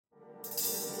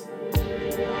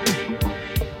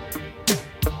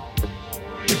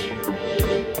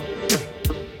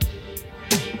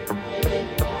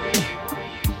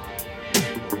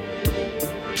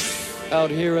Out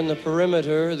here in the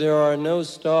perimeter, there are no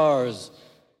stars.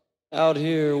 Out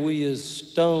here, we is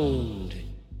stoned,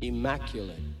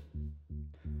 immaculate.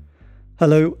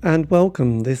 Hello and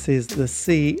welcome. This is the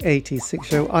C86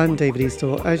 show. I'm David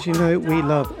Eastaugh. As you know, we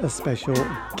love a special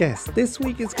guest. This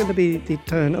week is going to be the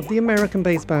turn of the American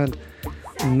bass band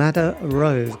Madder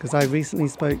Rose, because I recently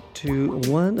spoke to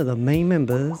one of the main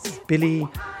members, Billy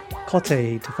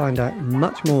Cotte, to find out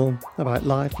much more about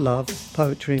life, love,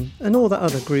 poetry, and all that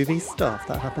other groovy stuff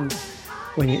that happens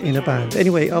when you're in a band.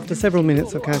 Anyway, after several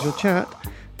minutes of casual chat,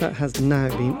 that has now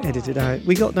been edited out,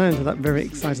 we got down to that very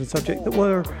exciting subject that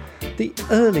were the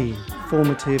early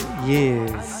formative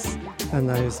years and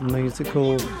those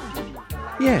musical,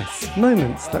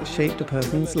 moments that shaped a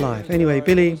person's life. Anyway,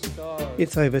 Billy,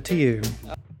 it's over to you.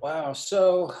 Wow.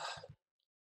 So,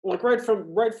 like right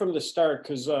from the start,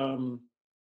 because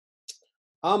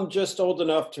I'm just old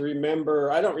enough to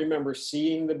remember. I don't remember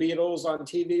seeing the Beatles on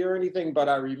TV or anything, but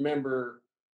I remember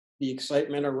the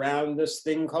excitement around this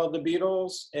thing called the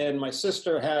Beatles. And my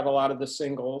sister had a lot of the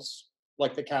singles,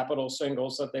 like the Capitol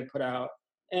singles that they put out.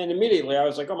 And immediately I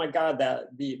was like, oh my God,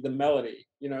 that the melody,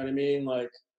 you know what I mean?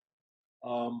 Like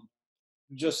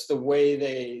just the way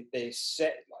they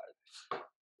say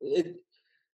it.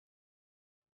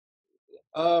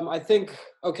 I think,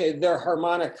 okay, their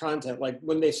harmonic content, like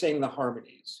when they sang the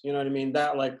harmonies, you know what I mean?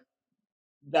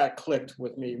 That clicked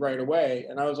with me right away.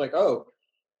 And I was like, oh,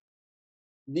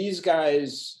 these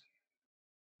guys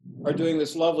are doing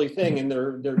this lovely thing and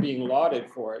they're being lauded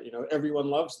for it. You know, everyone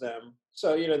loves them.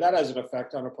 So, you know, that has an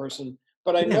effect on a person.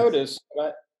 But I noticed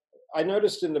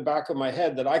in the back of my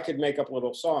head that I could make up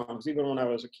little songs, even when I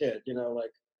was a kid, you know,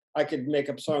 like I could make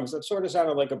up songs that sort of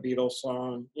sounded like a Beatles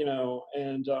song, you know,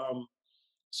 and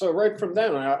so right from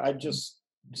then I just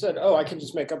said, oh, I can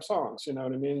just make up songs, you know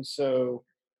what I mean? So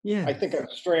I think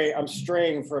I'm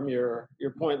straying from your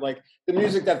point. Like the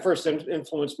music that first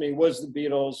influenced me was the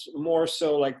Beatles, more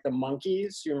so like the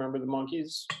Monkees. You remember the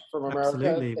Monkees from America?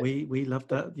 Absolutely. We loved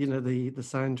that, you know, the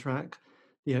soundtrack,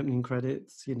 the opening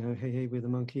credits, you know, Hey Hey We're the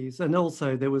Monkees. And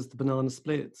also there was the Banana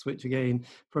Splits, which again,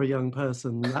 for a young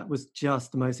person, that was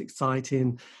just the most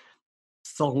exciting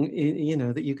song, you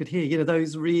know, that you could hear. You know,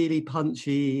 those really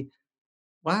punchy,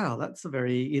 wow, that's a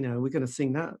very, you know, we're going to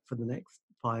sing that for the next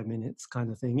 5 minutes kind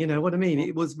of thing. You know what I mean?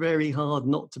 It was very hard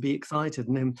not to be excited.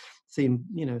 And then seeing,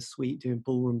 you know, Sweet doing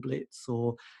Ballroom Blitz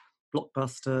or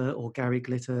Blockbuster or Gary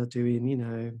Glitter doing, you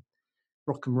know,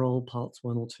 Rock and Roll Parts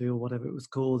 1 or 2 or whatever it was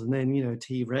called. And then, you know,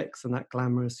 T-Rex and that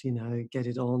glamorous, you know, Get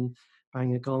It On,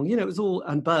 Bang a Gong. You know, it was all,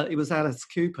 but it was Alice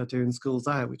Cooper doing Schools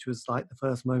Out, which was like the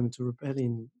first moment of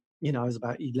rebellion. You know, I was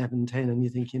about 11, 10, and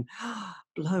you're thinking,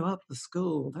 blow up the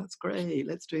school, that's great,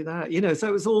 let's do that. You know, so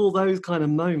it was all those kind of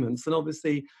moments. And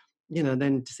obviously, you know,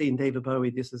 then seeing David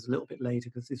Bowie, this was a little bit later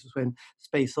because this was when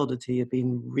Space Oddity had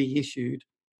been reissued.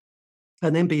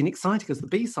 And then being excited because the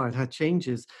B-side had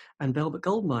changes and Velvet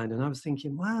Goldmine. And I was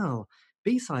thinking, wow,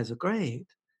 B-sides are great.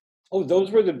 Oh,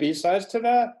 those were the B-sides to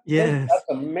that? Yes. That's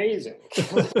amazing.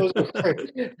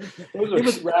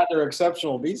 Those were rather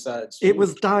exceptional B-sides. It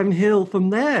was downhill from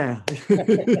there.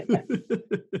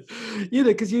 You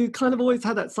know, because you kind of always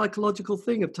had that psychological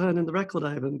thing of turning the record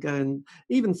over and going,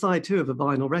 even side 2 of a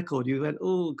vinyl record, you went,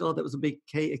 oh, God, that was a big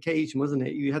occasion, wasn't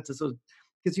it? You had to sort of,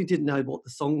 because you didn't know what the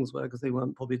songs were because they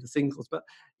weren't probably the singles, but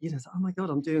you know, oh my God,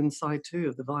 I'm doing side 2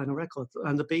 of the vinyl record,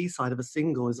 and the B-side of a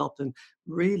single is often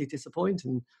really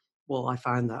disappointing. Well, I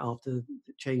found that after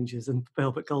the changes and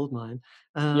Velvet Goldmine.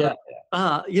 Yeah.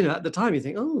 But, you know, at the time you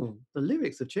think, oh, the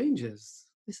lyrics of changes.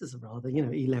 This is a rather, you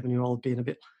know, 11-year-old being a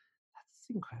bit, that's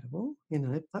incredible. You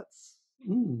know, that's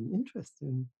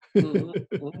interesting. No,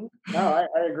 I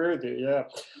agree with you. Yeah.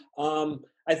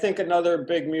 I think another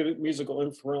big musical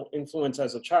influence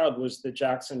as a child was the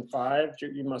Jackson Five.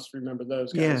 You must remember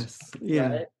those guys. Yes.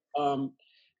 Yeah. Right?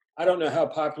 I don't know how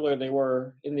popular they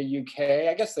were in the UK.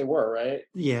 I guess they were, right?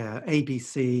 Yeah.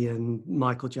 ABC and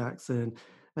Michael Jackson.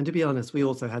 And to be honest, we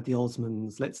also had the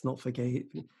Osmonds. Let's not forget.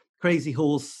 Crazy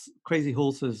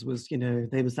Horses was, you know,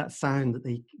 there was that sound that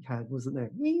they had, wasn't there?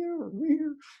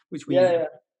 Which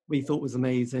we thought was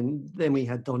amazing. Then we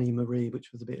had Donnie Marie,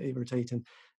 which was a bit irritating.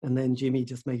 And then Jimmy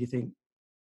just made you think,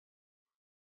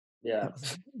 yeah.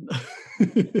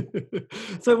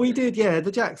 So we did,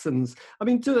 the Jacksons. I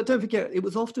mean, don't forget, it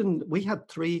was often, we had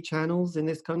 3 channels in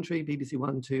this country, BBC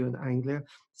One, 2 and Anglia.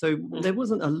 So there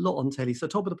wasn't a lot on telly. So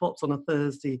Top of the Pops on a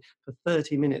Thursday for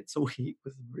 30 minutes a week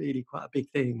was really quite a big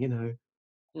thing, you know.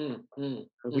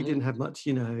 We didn't have much,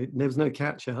 you know, there was no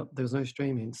catch up, there was no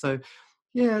streaming. So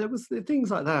yeah, there was things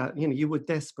like that. You know, you were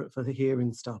desperate for the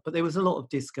hearing stuff, but there was a lot of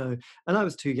disco, and I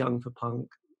was too young for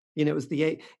punk. You know,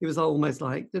 it was almost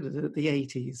like the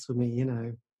 80s for me, you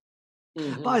know.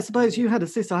 But I Hmm. suppose you had a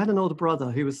sister. I had an older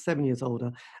brother who was 7 years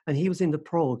older, and he was into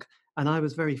prog. And I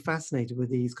was very fascinated with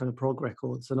these kind of prog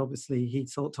records. And obviously, he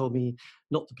sort of told me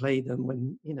not to play them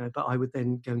when, you know, but I would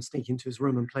then go and sneak into his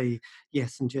room and play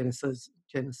Yes and Genesis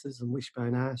and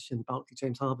Wishbone Ash and Barclay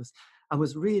James Harvest. I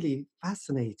was really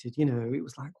fascinated. You know, it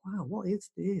was like, wow, what is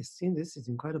this? You know, this is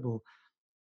incredible.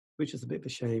 Which is a bit of a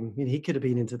shame. You know, he could have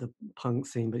been into the punk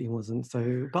scene, but he wasn't.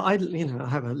 So, but I, you know, I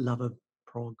have a love of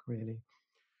prog, really.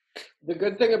 The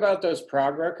good thing about those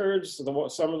prog records, some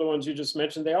of the ones you just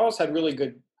mentioned, they always had really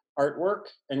good artwork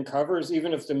and covers,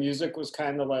 even if the music was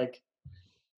kind of like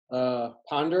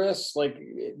ponderous. Like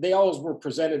they always were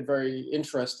presented very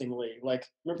interestingly. Like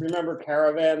remember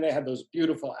Caravan? They had those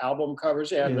beautiful album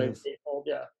covers. Yeah, Yes.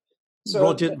 yeah.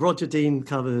 So Roger Dean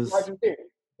covers. Roger Dean,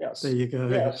 There yes, you go.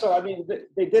 yeah. So I mean,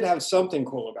 they did have something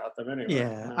cool about them anyway.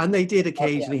 Yeah, and they did Yeah.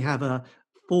 occasionally have a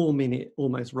 4-minute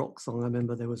almost rock song. I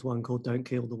remember there was one called "Don't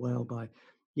Kill the World" by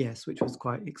Yes, which was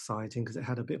quite exciting because it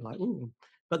had a bit like ooh.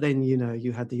 But then you know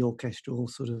you had the orchestral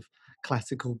sort of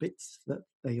classical bits that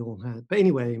they all had. But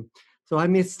anyway, so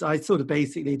I sort of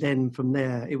basically then from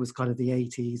there it was kind of the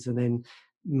 80s, and then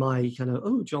my kind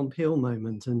of John Peel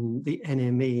moment and the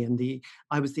NME and the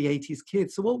I was the 80s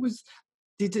kid. So what was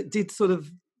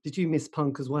did you miss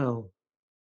punk as well?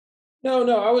 No,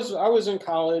 no, I was in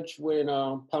college when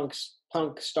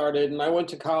punk started, and I went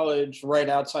to college right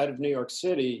outside of New York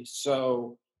City.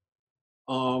 So,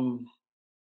 um,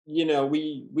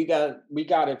 we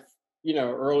got it,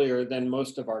 earlier than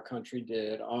most of our country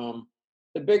did.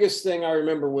 The biggest thing I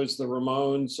remember was the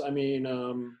Ramones. I mean,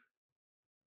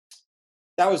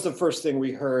 that was the first thing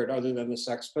we heard, other than the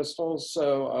Sex Pistols.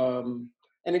 So,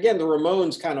 and again, the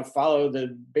Ramones kind of follow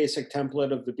the basic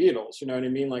template of the Beatles. You know what I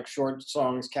mean? Like short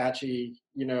songs, catchy,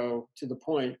 to the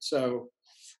point. So,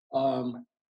 um,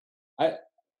 I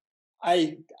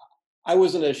I I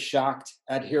wasn't as shocked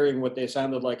at hearing what they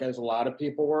sounded like as a lot of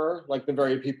people were. Like the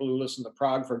very people who listen to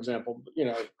prog, for example,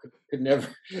 could never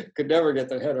could never get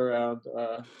their head around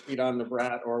 "Beat on the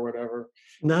Brat" or whatever.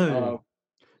 No. Uh,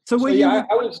 So were so yeah, you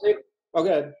I would say.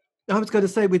 Okay. I was going to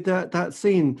say with that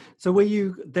scene, so were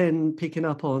you then picking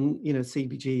up on, you know,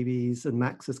 CBGB's and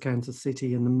Max's Kansas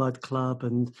City and the Mud Club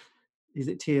and is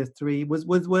it Tier 3?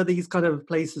 Were these kind of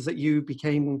places that you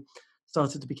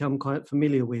started to become quite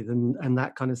familiar with and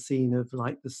that kind of scene of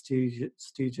like the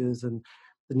Stooges and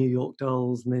the New York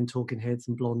Dolls and then Talking Heads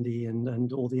and Blondie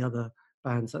and all the other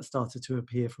bands that started to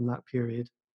appear from that period?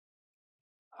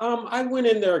 I went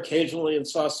in there occasionally and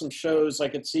saw some shows,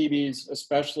 like at CB's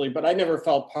especially, but I never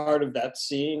felt part of that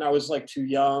scene. I was like too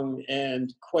young,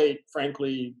 and quite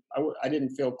frankly, I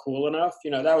didn't feel cool enough.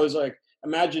 That was like,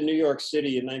 imagine New York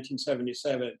City in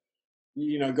 1977.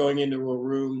 Going into a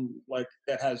room like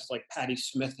that has like Patti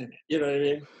Smith in it. You know what I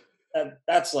mean?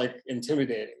 That's like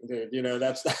intimidating, dude.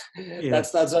 That's not, that's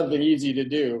Yes. not something easy to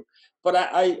do. But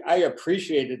I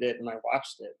appreciated it and I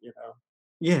watched it.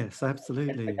 Yes, I think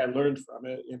absolutely. I learned from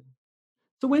it.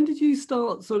 So when did you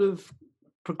start sort of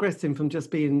progressing from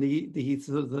just being the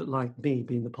sort of like me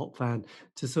being the pop fan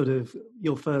to sort of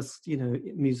your first, you know,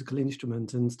 musical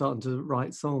instrument and starting to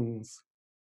write songs?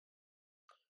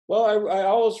 Well, I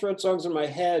always wrote songs in my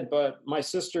head, but my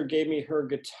sister gave me her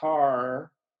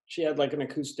guitar. She had like an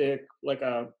acoustic, like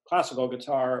a classical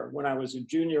guitar when I was a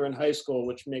junior in high school,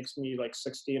 which makes me like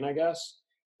 16, I guess.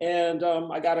 And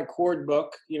I got a chord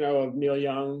book, of Neil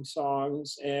Young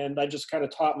songs, and I just kind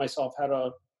of taught myself how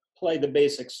to play the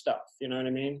basic stuff. You know what I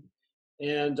mean?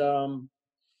 And I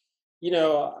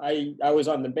was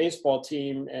on the baseball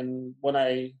team, and when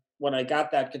I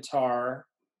got that guitar,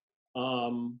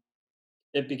 um,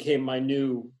 it became my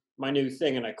new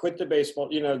thing, and I quit the baseball.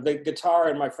 The guitar,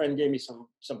 and my friend gave me some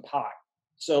pot.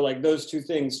 So like those two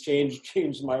things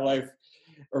changed my life,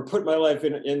 or put my life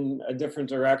in a different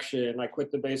direction. I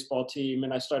quit the baseball team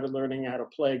and I started learning how to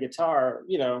play guitar,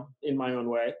 in my own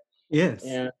way. Yes.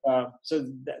 And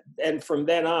and from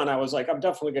then on, I was like, I'm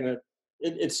definitely gonna.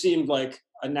 It seemed like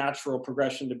a natural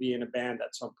progression to be in a band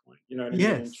at some point. You know what I mean?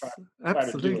 And try Yes, try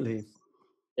to do it. absolutely.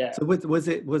 Yeah. So was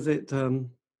it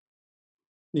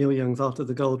Neil Young's After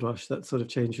the Gold Rush that sort of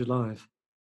changed your life?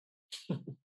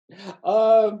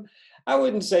 Um, I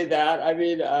wouldn't say that. I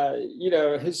mean,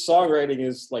 his songwriting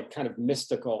is like kind of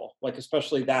mystical, like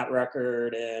especially that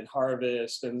record and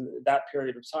Harvest and that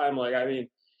period of time. Like, I mean,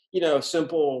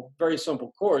 simple, very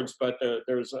simple chords, but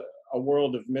there's a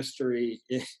world of mystery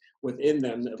within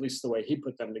them, at least the way he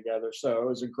put them together. So it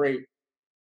was a great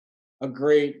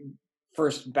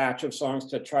first batch of songs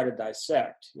to try to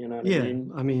dissect. You know what I Yeah,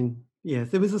 mean? I mean, yes,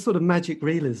 there was a sort of magic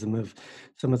realism of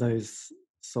some of those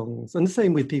songs. And the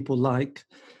same with people like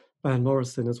Van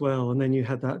Morrison as well. And then you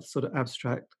had that sort of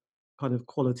abstract kind of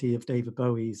quality of David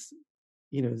Bowie's,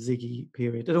 Ziggy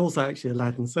period. And also actually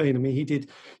Aladdin Sane. I mean, he did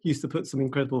used to put some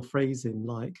incredible phrasing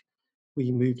like, we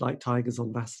moved like tigers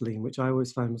on Vaseline, which I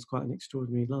always found was quite an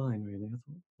extraordinary line, really,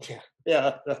 I thought.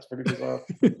 Yeah, that's pretty bizarre.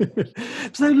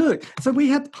 So look, so we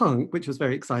had punk, which was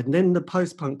very exciting. Then the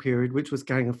post-punk period, which was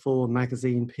Gang of Four,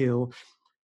 Magazine, Peel,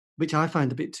 which I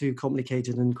find a bit too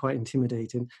complicated and quite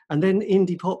intimidating. And then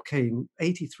indie pop came,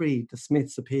 83, the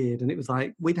Smiths appeared, and it was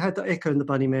like, we'd had the Echo and the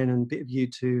Bunnymen and a bit of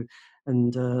U2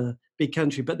 and Big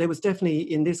Country, but there was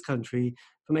definitely, in this country,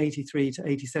 from 83 to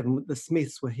 87, the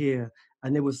Smiths were here,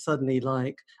 and there was suddenly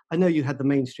like, I know you had the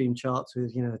mainstream charts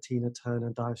with, Tina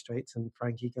Turner, Dire Straits, and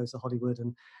Frankie Goes to Hollywood,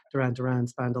 and Duran Duran,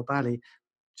 Spandau Ballet,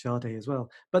 Sade as well.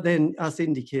 But then us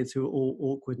indie kids who were all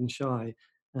awkward and shy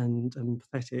and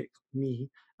pathetic, me,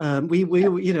 we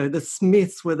the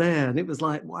Smiths were there, and it was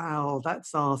like, wow,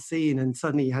 that's our scene. And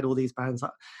suddenly you had all these bands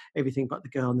like Everything But the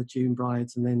Girl and the June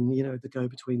Brides, and then the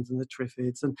Go-Betweens and the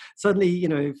Triffids, and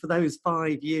suddenly for those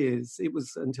 5 years, it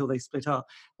was until they split up,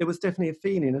 there was definitely a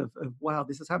feeling of wow,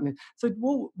 this is happening. So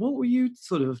what were you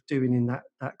sort of doing in that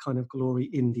kind of glory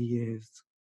indie years?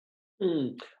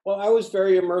 Well, I was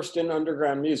very immersed in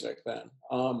underground music then,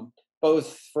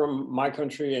 both from my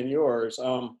country and yours.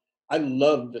 I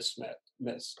loved the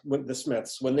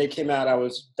Smiths. When they came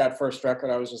out, that first record.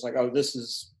 I was just like, oh, this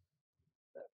is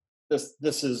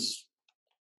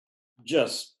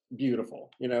just beautiful.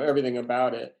 Everything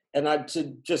about it. And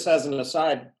just as an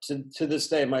aside, to this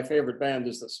day, my favorite band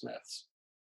is the Smiths.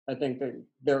 I think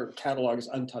their catalog is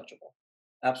untouchable,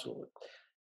 absolutely.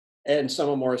 And some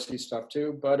of Morrissey's stuff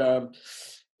too. But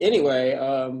anyway,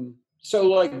 so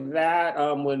like that,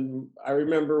 when I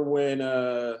remember when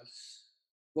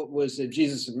what was it,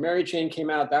 Jesus and Mary Chain came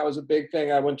out, that was a big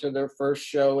thing. I went to their first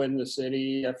show in the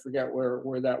city. I forget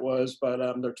where that was, but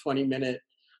their 20-minute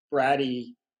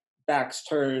bratty, backs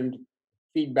turned,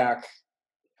 feedback,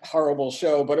 horrible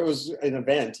show, but it was an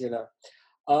event,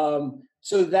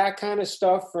 so that kind of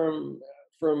stuff from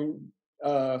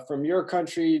your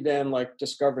country, then like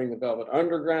discovering the Velvet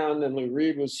Underground, and Lou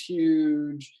Reed was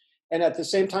huge. And at the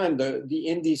same time, the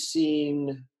indie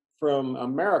scene from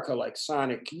America, like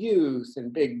Sonic Youth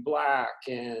and Big Black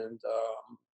and,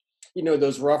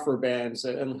 those rougher bands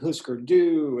and Husker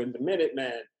Du and the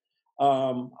Minutemen.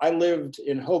 I lived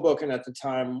in Hoboken at the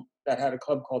time that had a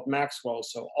club called Maxwell.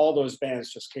 So all those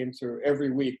bands just came through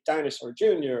every week. Dinosaur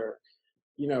Jr.,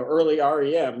 early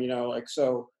REM,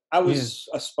 so I was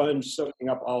a sponge soaking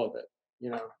up all of it,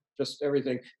 just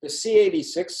everything. The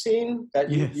C86 scene that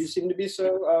you seem to be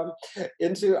so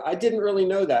into, I didn't really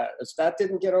know that. That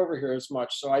didn't get over here as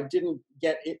much, so I didn't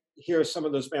hear some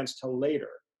of those bands till later.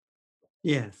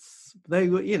 Yes, they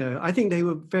were, I think they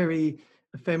were very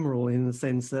ephemeral in the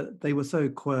sense that they were so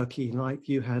quirky. Like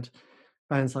you had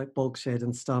bands like Bogshed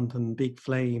and Stump and Big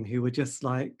Flame who were just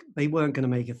like, they weren't going to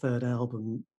make a third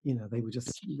album. They were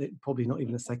just probably not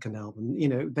even a second album.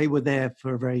 They were there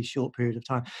for a very short period of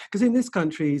time. Because in this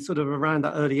country, sort of around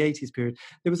that early 80s period,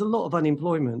 there was a lot of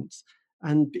unemployment.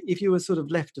 And if you were sort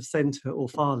of left of centre or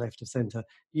far left of centre,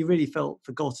 you really felt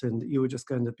forgotten, that you were just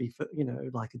going to be,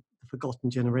 like a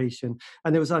forgotten generation.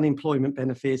 And there was unemployment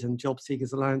benefit and job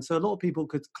seekers allowance. So a lot of people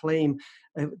could claim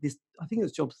this, I think it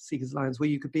was job seekers allowance, where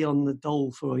you could be on the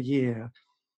dole for a year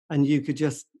and you could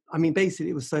just, basically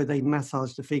it was so they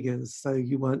massaged the figures so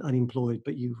you weren't unemployed,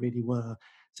 but you really were.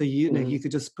 So, you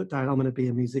could just put down, I'm going to be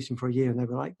a musician for a year. And they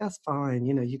were like, that's fine,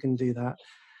 you can do that.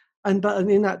 But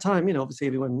in that time, obviously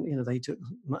everyone, they took,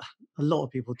 a lot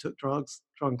of people took drugs,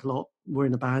 drank a lot, were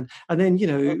in a band. And then,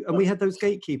 and we had those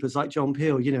gatekeepers like John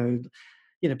Peel,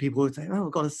 people would say, oh,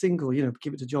 I've got a single,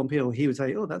 give it to John Peel. He would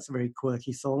say, oh, that's a very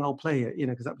quirky song, I'll play it,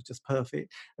 because that was just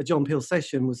perfect. A John Peel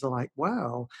session was like,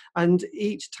 wow. And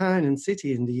each town and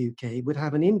city in the UK would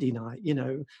have an indie night,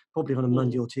 probably on a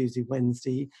Monday or Tuesday,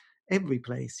 Wednesday. Every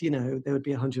place, there would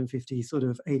be 150 sort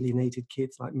of alienated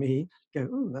kids like me go,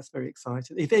 oh, that's very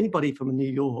exciting. If anybody from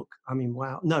New York,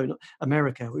 wow. No, not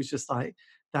America, it was just like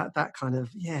that kind of,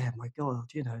 yeah, my God,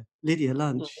 Lydia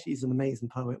Lunch, she's an amazing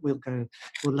poet. We'll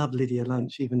love Lydia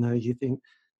Lunch, even though you think,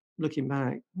 looking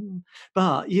back,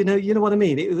 but you know what I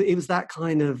mean? It was that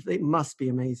kind of, it must be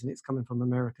amazing, it's coming from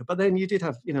America. But then you did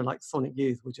have, like Sonic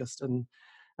Youth were just, and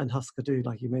Husker Du,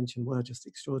 like you mentioned, were just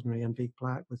extraordinary, and Big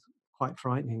Black was quite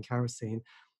frightening, Kerosene.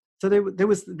 So there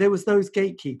was those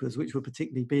gatekeepers which were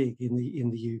particularly big in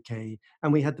the UK,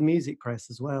 and we had the music press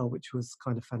as well, which was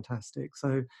kind of fantastic.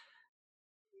 So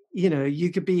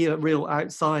you could be a real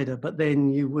outsider, but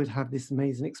then you would have this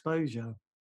amazing exposure.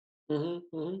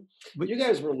 But You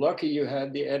guys were lucky you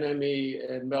had the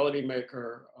NME and Melody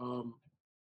Maker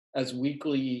as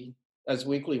weekly as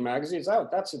weekly magazines.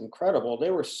 That's incredible.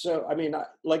 They were so. I mean,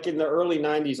 like in the early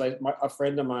 '90s, a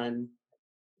friend of mine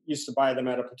used to buy them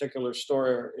at a particular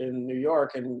store in New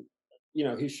York, and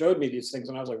he showed me these things,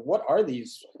 and I was like, "What are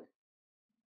these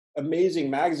amazing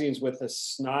magazines with the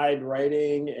snide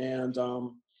writing?" And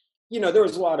there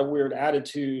was a lot of weird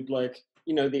attitude, like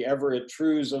the Everett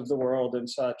Trues of the world and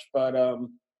such, but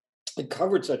it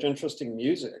covered such interesting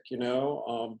music,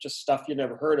 just stuff you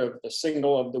never heard of, the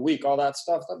single of the week, all that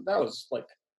stuff. That was like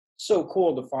so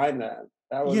cool to find that.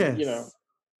 That was, yes,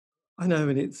 I know,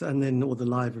 and then all the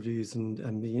live reviews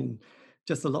and being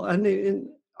just a lot. And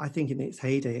I think in its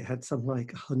heyday, it had something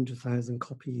like 100,000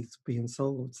 copies being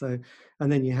sold. So,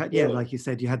 and then you had, yeah, really. like you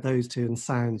said, you had those two and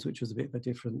Sounds, which was a bit of a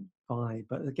different vibe.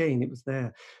 But again, it was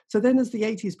there. So then, as the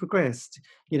 80s progressed,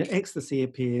 Ecstasy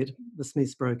appeared, the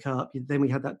Smiths broke up. Then we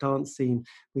had that dance scene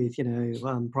with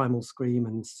Primal Scream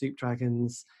and Soup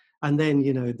Dragons, and then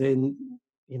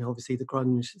obviously the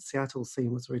grunge Seattle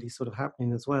scene was really sort of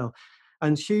happening as well,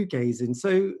 and shoegazing.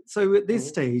 So at this Mhm.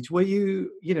 stage, were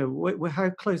you, how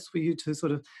close were you to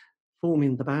sort of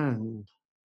forming the band?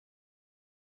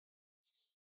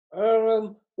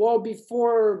 Well,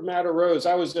 before Matter Rose,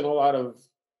 I was in a lot of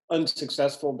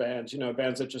unsuccessful bands,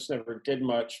 bands that just never did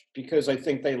much because I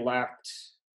think they lacked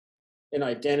an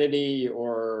identity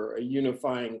or a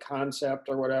unifying concept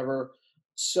or whatever.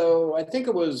 So I think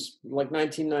it was like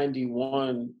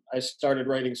 1991, I started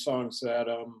writing songs that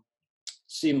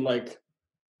seemed like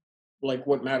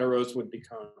what Matter Rose would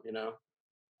become.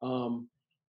 Um,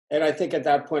 and I think at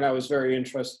that point I was very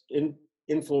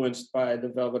influenced by the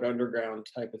Velvet Underground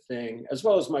type of thing, as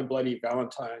well as My Bloody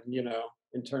Valentine.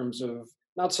 In terms of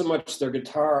not so much their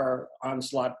guitar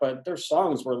onslaught, but their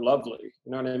songs were lovely.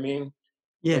 You know what I mean? Like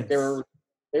Yes.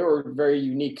 they were very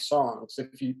unique songs.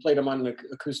 If you played them on an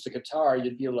acoustic guitar,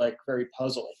 you'd be like very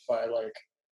puzzled by like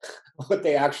what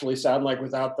they actually sound like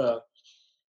without the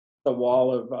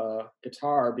wall of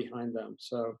guitar behind them.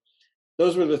 So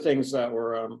those were the things that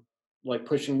were like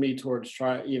pushing me towards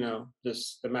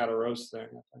the Matter Rose thing.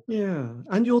 I think Yeah.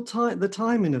 And the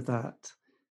timing of that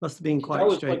must have been that quite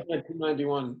was like straight.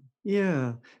 1991.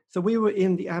 Yeah. So we were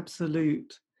in the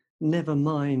absolute never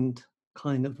mind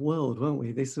kind of world, weren't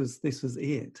we? This was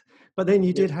it. But then you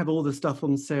Yeah. did have all the stuff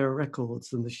on Sarah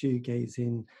Records and the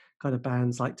shoegazing kind of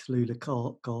bands like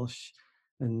Tallulah Gosh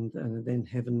and then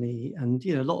Heavenly, and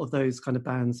a lot of those kind of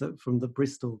bands that from the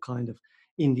Bristol kind of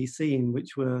indie scene,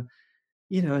 which were,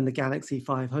 and the Galaxy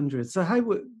 500. So how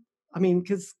would, I mean,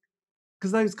 because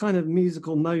those kind of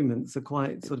musical moments are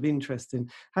quite sort of interesting.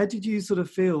 How did you sort of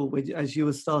feel as you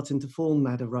were starting to form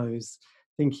Madder Rose,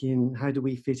 thinking, how do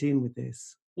we fit in with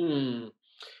this? Hmm.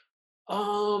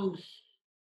 Um.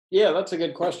 Yeah, that's a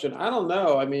good question. I don't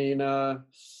know. I mean,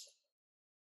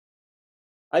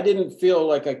 I didn't feel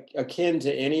like akin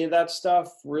to any of that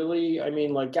stuff, really. I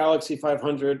mean, like Galaxy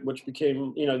 500, which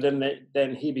became,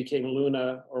 then he became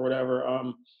Luna or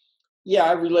whatever. Yeah,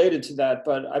 I related to that,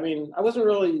 but I mean, I wasn't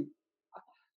really.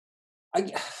 I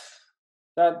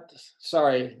that.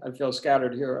 Sorry, I feel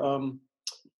scattered here.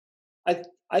 I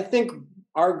I think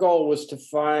our goal was to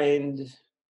find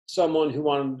someone who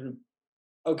wanted to.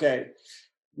 Okay,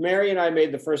 Mary and I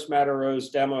made the first Matter Rose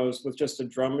demos with just a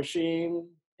drum machine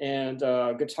and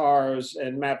guitars,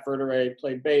 and Matt Verderay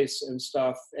played bass and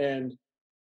stuff. And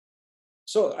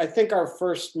so I think our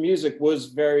first music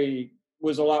was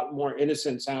a lot more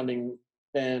innocent sounding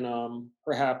than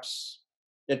perhaps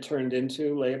it turned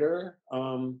into later.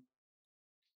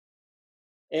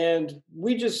 And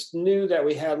we just knew that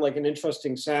we had like an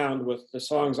interesting sound with the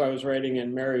songs I was writing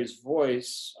in Mary's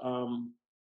voice.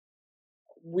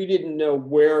 We didn't know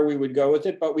where we would go with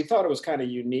it, but we thought it was kind of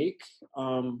unique.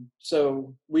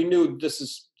 So we knew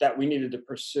that we needed to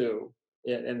pursue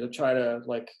it and to try to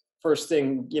like first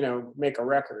thing, make a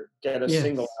record, get a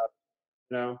single Yes. out,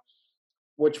 you know,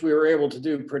 which we were able to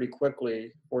do pretty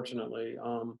quickly, fortunately.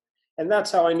 And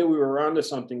that's how I knew we were onto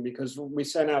something, because we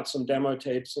sent out some demo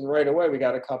tapes and right away we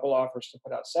got a couple offers to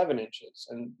put out 7 inches,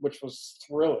 and which was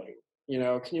thrilling.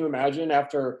 Can you imagine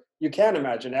you can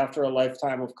imagine after a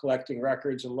lifetime of collecting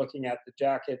records and looking at the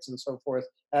jackets and so forth,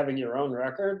 having your own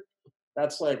record?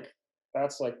 That's like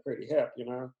pretty hip.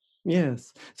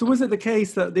 Yes. So was it the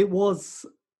case that it was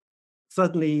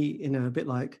suddenly, a bit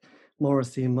like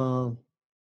Morrissey and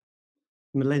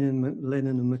Lennon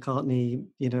and McCartney,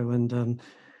 and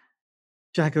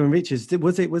Jagger and Richards?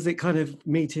 Was it kind of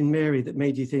meeting Mary that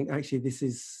made you think, actually, this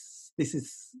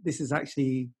is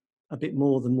actually a bit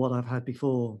more than what I've had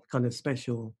before, kind of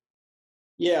special?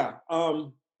 Yeah.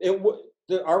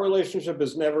 our relationship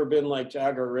has never been like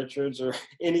Jagger Richards or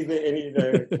any of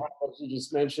the couples you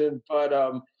just mentioned,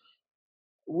 but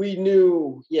we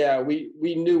knew, yeah, we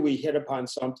knew we hit upon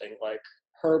something. Like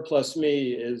her plus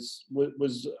me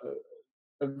was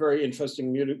a very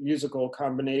interesting musical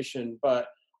combination, but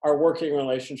our working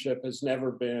relationship has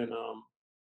never been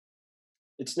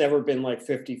it's never been like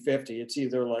 50-50. It's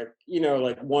either like,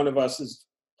 like one of us is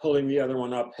pulling the other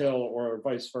one uphill or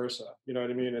vice versa. You know what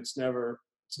I mean? It's never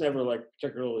like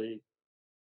particularly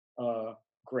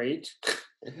great.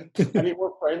 I mean,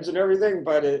 we're friends and everything,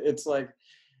 but it's like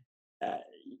uh,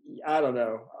 I don't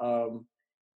know.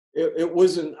 It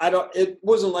wasn't. It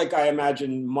wasn't like I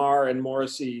imagined Marr and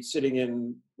Morrissey sitting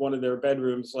in one of their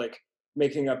bedrooms, like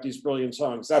making up these brilliant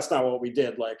songs. That's not what we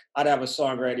did. Like I'd have a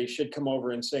song ready, she'd come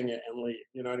over and sing it and leave.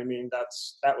 You know what I mean?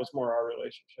 That was more our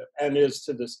relationship, and is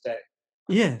to this day.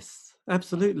 Yes,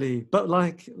 absolutely. But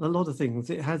like a lot of things,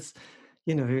 it has,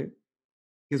 you know,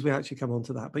 because we actually come on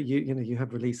to that. But you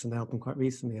have released an album quite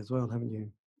recently as well, haven't you?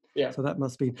 Yeah. So that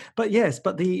must be. But yes,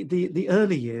 but the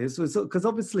early years was because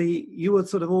obviously you were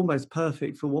sort of almost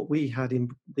perfect for what we had in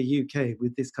the UK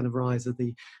with this kind of rise of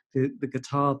the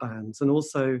guitar bands, and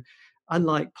also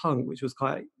unlike punk, which was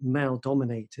quite male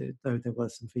dominated, though there were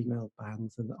some female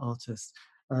bands and artists.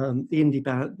 The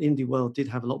indie world did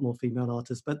have a lot more female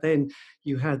artists, but then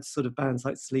you had sort of bands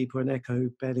like Sleeper and Echo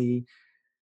Belly,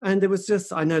 and there was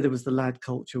just, I know there was the lad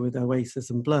culture with Oasis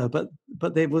and Blur, but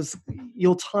there was,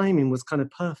 your timing was kind of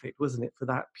perfect, wasn't it, for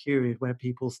that period where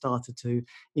people started to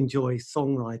enjoy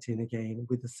songwriting again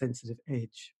with a sensitive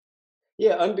edge.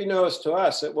 Yeah, unbeknownst to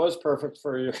us, it was perfect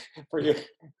for you, for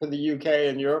the UK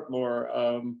and Europe more.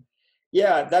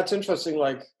 Yeah, that's interesting.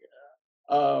 Like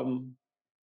um,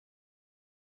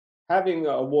 having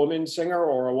a woman singer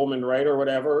or a woman writer, or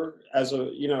whatever,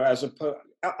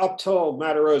 up till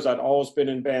Matter Rose, I'd always been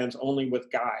in bands only with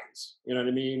guys. You know what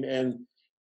I mean? And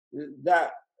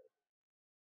that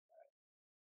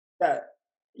that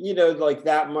like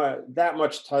that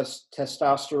much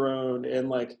testosterone and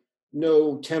like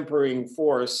no tempering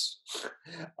force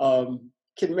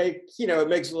can make it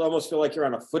makes it almost feel like you're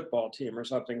on a football team or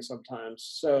something sometimes.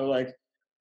 So like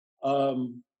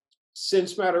um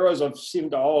since Matter Rose, I've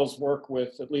seemed to always work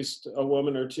with at least a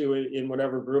woman or two in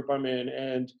whatever group I'm in,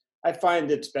 and I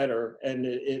find it's better, and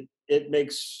it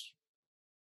makes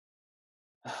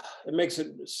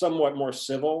it somewhat more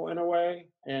civil in a way,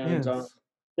 and Yes.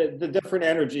 the different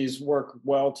energies work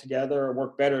well together, or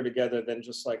work better together than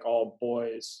just like all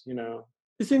boys.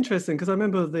 It's interesting because I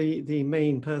remember the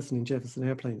main person in Jefferson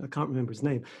Airplane, I can't remember his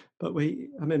name, but I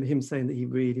remember him saying that he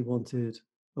really wanted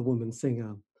a woman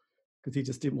singer because he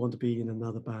just didn't want to be in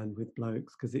another band with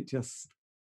blokes because you're just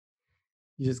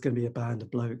going to be a band of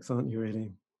blokes, aren't you,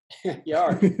 really?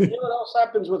 Yeah. What else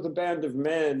happens with a band of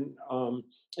men?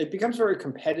 It becomes very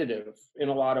competitive in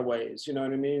a lot of ways. You know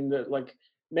what I mean? That like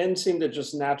men seem to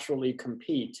just naturally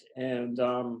compete, and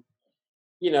to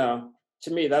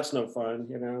me that's no fun.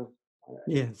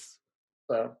 Yes.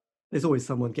 So There's always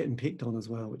someone getting picked on as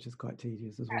well, which is quite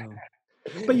tedious as well.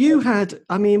 But you had,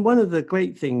 I mean, one of the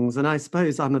great things, and I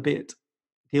suppose I'm a bit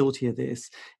guilty of this,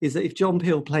 is that if John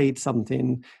Peel played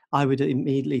something, I would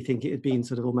immediately think it had been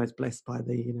sort of almost blessed by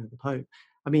the Pope.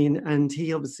 I mean, and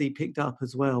he obviously picked up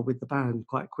as well with the band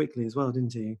quite quickly as well,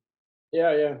 didn't he?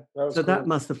 yeah, that was So that cool.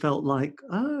 must have felt like,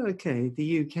 oh, okay,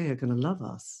 the UK are going to love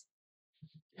us.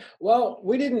 Well,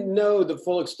 we didn't know the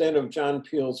full extent of John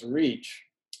Peel's reach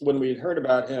when we had heard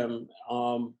about him.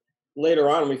 Later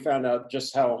on, we found out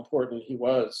just how important he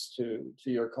was to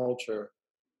your culture.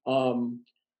 Um,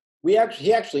 he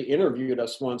actually interviewed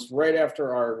us once right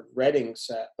after our Reading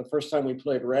set. The first time we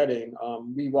played Reading,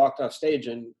 we walked off stage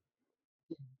and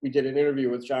we did an interview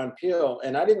with John Peel,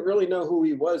 and I didn't really know who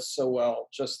he was so well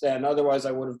just then. Otherwise,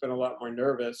 I would have been a lot more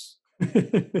nervous.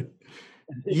 Maybe more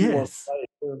Yes. polite,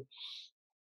 too.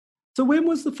 So when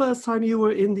was the first time you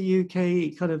were in the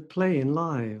UK kind of playing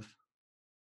live?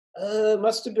 It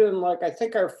must have been like, I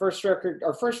think our first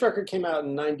record came out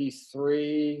in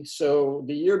 '93. So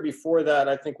the year before that,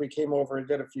 I think we came over and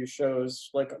did a few shows,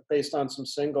 like based on some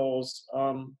singles,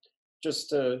 just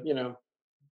to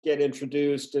get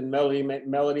introduced. And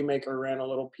Melody Maker ran a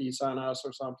little piece on us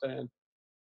or something.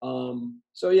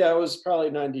 So yeah, it was probably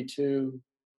 '92,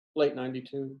 late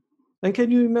 '92. And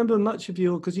can you remember much of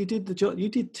because you did you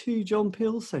did two John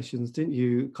Peel sessions, didn't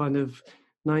you? Kind of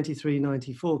 93,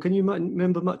 94. Can you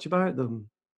remember much about them?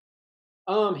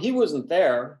 He wasn't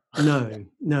there. No,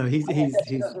 he's I guess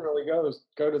he he's. doesn't really go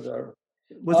to the.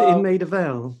 Was it in Maida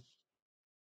Vale?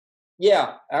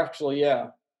 Yeah, actually, yeah.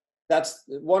 That's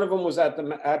one of them was at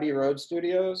the Abbey Road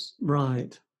Studios,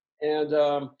 Right. and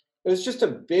it was just a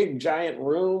big giant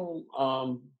room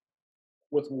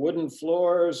with wooden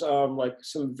floors, like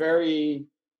some very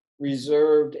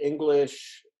reserved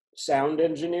English sound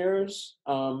engineers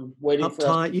waiting for us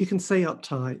Uptight, you can say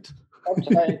uptight.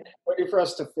 uptight, waiting for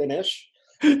us to finish.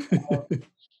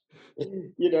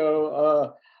 You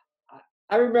know,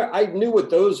 I remember I knew what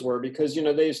those were because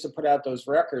they used to put out those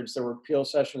records. There were Peel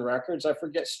Session records. I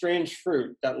forget Strange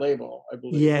Fruit, that label, I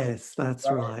believe. Yes, that's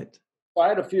right. So I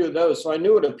had a few of those, so I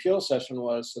knew what a Peel Session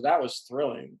was. So that was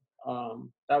thrilling.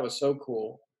 That was so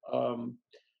cool.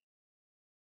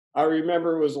 I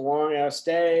remember it was a long ass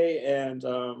day, and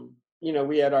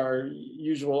we had our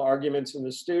usual arguments in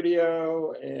the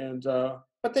studio, and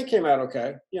but they came out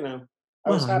okay. I Well,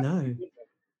 was I happy. know.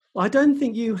 I don't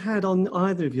think you had on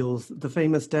either of yours the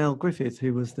famous Dale Griffith,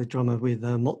 who was the drummer with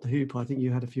Mott the Hoople. I think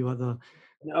you had a few other.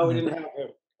 No, we didn't have him.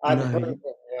 I'd No, heard of him,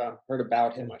 yeah, heard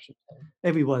about yeah. him, I should say.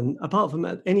 Everyone, apart from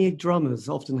any drummers,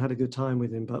 often had a good time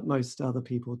with him, but most other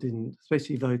people didn't,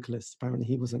 especially vocalists. Apparently,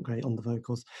 he wasn't great on the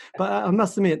vocals. But I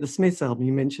must admit, the Smiths album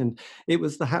you mentioned, it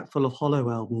was the Hatful of Hollow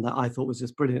album that I thought was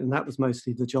just brilliant, and that was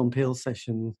mostly the John Peel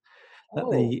session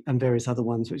Oh, and various other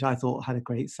ones, which I thought had a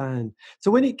great sound.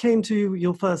 So when it came to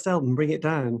your first album, Bring It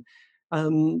Down,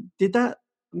 did that,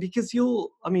 because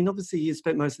obviously you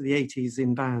spent most of the 80s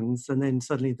in bands and then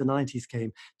suddenly the 90s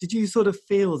came. Did you sort of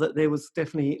feel that there was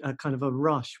definitely a kind of a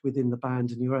rush within the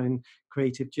band and your own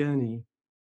creative journey?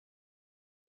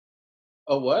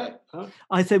 oh, what? Huh?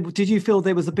 I said, did you feel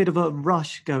there was a bit of a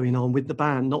rush going on with the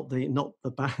band, not the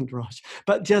band rush,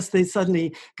 but just they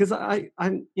suddenly, because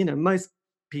most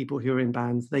people who are in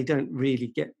bands, they don't really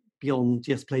get beyond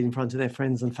just playing in front of their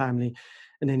friends and family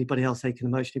and anybody else they can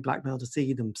emotionally blackmail to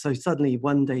see them. So suddenly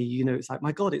one day, it's like,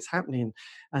 my God, it's happening.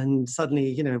 And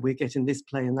suddenly, we're getting this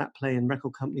play and that play and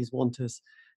record companies want us.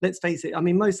 Let's face it,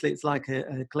 mostly it's like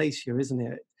a glacier, isn't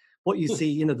it? What you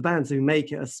see, the bands who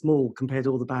make it are small compared to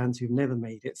all the bands who've never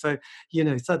made it. So,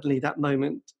 suddenly that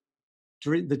moment,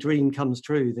 the dream comes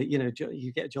true that, you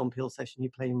get a John Peel session,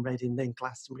 you play in Reading, then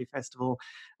Glastonbury Festival,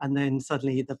 and then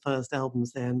suddenly the first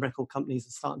album's there and record companies are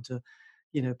starting to,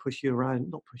 push you around,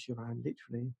 not push you around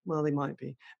literally. Well, they might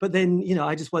be. But then,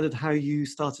 I just wondered how you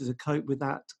started to cope with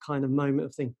that kind of moment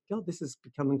of thinking, God, this is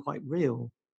becoming quite real.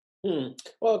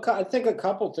 Well, I think a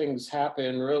couple things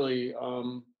happen really.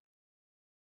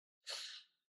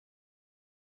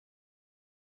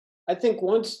 I think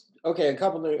a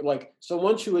couple things, so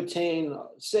once you attain,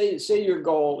 say your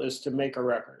goal is to make a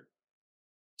record.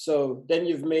 So then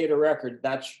you've made a record,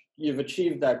 you've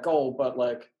achieved that goal, but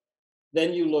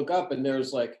then you look up and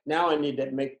there's now I need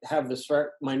to have this,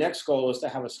 my next goal is to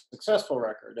have a successful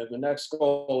record, and the next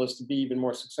goal is to be even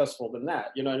more successful than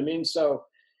that. You know what I mean? So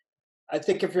I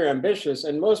think if you're ambitious,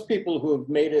 and most people who have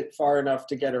made it far enough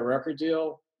to get a record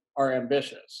deal are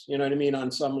ambitious, you know what I mean, on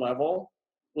some level.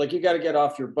 You got to get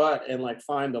off your butt and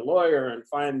find a lawyer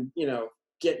and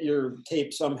get your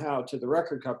tape somehow to the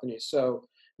record company. So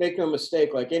make no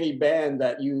mistake, any band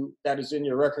that is in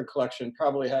your record collection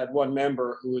probably had one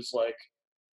member who was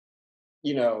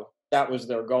that was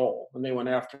their goal and they went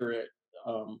after it.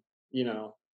 You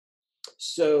know,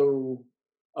 so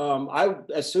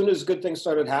as soon as good things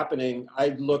started happening, I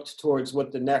looked towards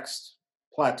what the next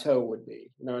plateau would be.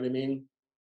 You know what I mean?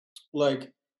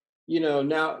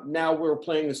 Now we're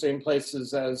playing the same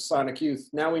places as Sonic Youth.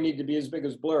 Now we need to be as big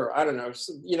as Blur. I don't know.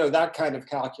 So, that kind of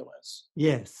calculus.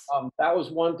 Yes. That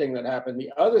was one thing that happened.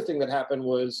 The other thing that happened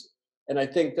was, and I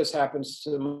think this happens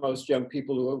to most young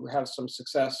people who have some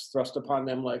success thrust upon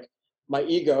them, my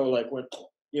ego, went,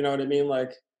 you know what I mean?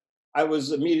 I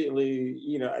was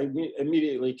immediately, I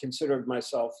immediately considered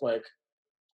myself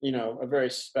a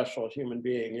very special human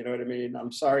being. You know what I mean?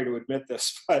 I'm sorry to admit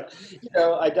this, but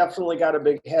I definitely got a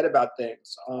big head about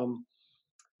things. And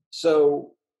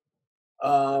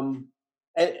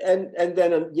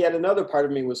then yet another part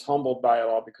of me was humbled by it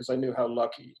all because I knew how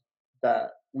lucky that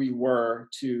we were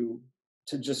to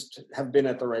just have been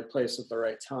at the right place at the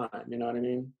right time. You know what I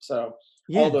mean? So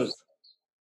yes. all those.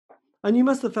 And you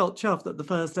must have felt chuffed that the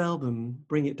first album,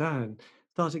 Bring It Down,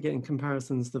 started getting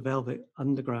comparisons to Velvet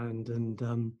Underground and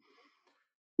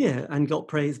and got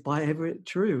praised by Everett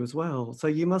True as well. So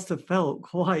you must have felt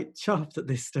quite chuffed at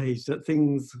this stage that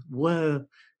things were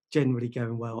generally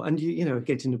going well. And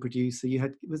getting a producer, you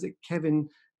had, was it Kevin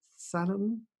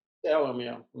Salem? Salem,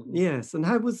 yeah. Mm-hmm. Yes, and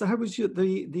how was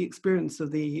the experience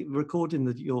of the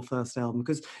recording your first album?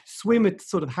 Because Swim had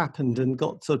sort of happened and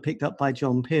got sort of picked up by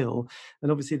John Peel,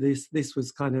 and obviously this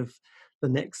was kind of the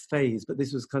next phase, but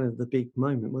this was kind of the big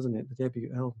moment, wasn't it? The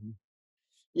debut album.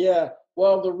 Yeah.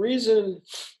 Well, the reason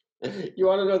You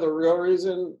want to know the real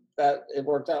reason that it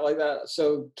worked out like that?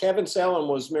 So Kevin Salem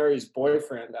was Mary's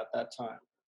boyfriend at that time.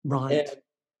 And Right.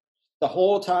 the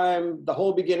whole time, the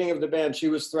whole beginning of the band, she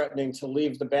was threatening to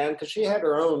leave the band because she had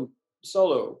her own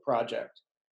solo project.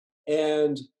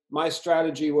 And my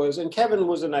strategy was, and Kevin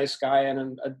was a nice guy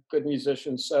and a good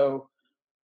musician. So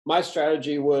my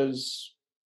strategy was,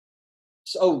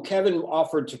 so Kevin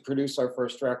offered to produce our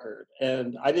first record.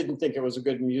 And I didn't think it was a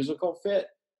good musical fit,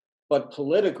 but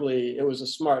politically, it was a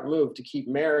smart move to keep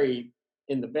Mary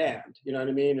in the band, you know what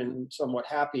I mean? And somewhat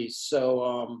happy.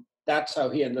 So that's how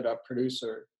he ended up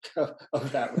producer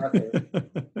of that record.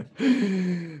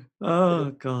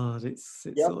 Oh God, it's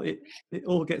Yep. all it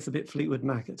all gets a bit Fleetwood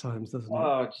Mac at times, doesn't it?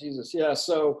 Oh, Jesus. Yeah.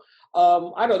 So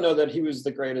I don't know that he was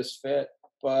the greatest fit,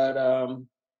 but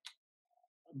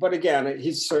again,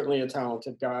 he's certainly a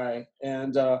talented guy.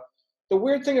 And the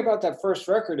weird thing about that first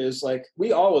record is like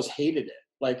we always hated it.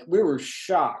 Like we were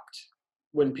shocked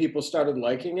when people started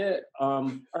liking it.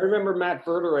 I remember Matt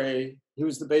Verderay, he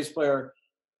was the bass player.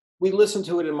 We listened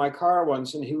to it in my car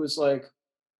once, and he was like,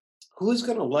 "Who's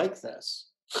gonna like this?"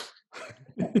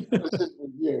 That was his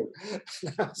review.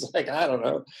 I was like, "I don't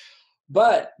know,"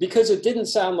 but because it didn't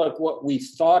sound like what we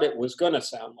thought it was gonna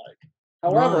sound like.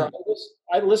 However, Right.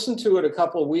 I listened to it a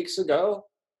couple of weeks ago,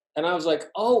 and I was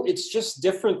like, "Oh, it's just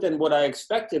different than what I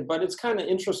expected, but it's kind of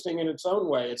interesting in its own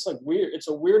way." It's like weird. It's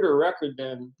a weirder record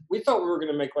than we thought we were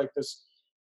gonna make. Like this,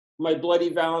 My Bloody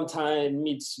Valentine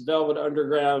meets Velvet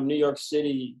Underground, New York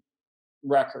City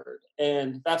record,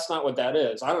 and that's not what that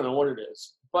is. I don't know what it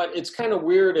is, but it's kind of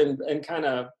weird and kind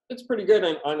of it's pretty good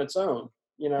on its own,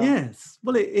 you know. Yes.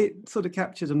 Well, it sort of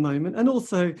captured a moment, and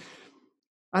also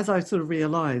as I sort of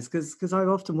realised, because I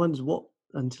often wondered what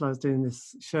until I was doing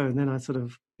this show, and then I sort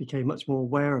of became much more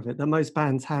aware of it, that most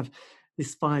bands have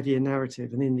this 5-year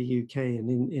narrative, and in the UK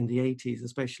and in the 80s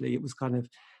especially, it was kind of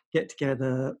get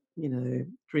together,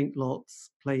 drink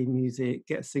lots, play music,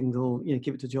 get a single,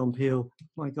 give it to John Peel.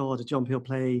 My God, a John Peel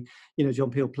play,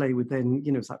 John Peel play would then,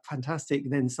 it's like fantastic.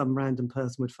 Then some random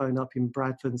person would phone up in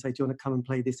Bradford and say, do you want to come and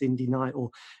play this indie night or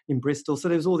in Bristol? So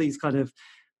there was all these kind of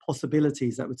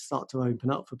possibilities that would start to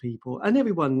open up for people. And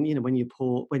everyone, when you're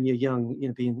poor, when you're young,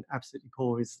 being absolutely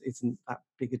poor isn't that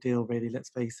big a deal, really. Let's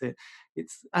face it.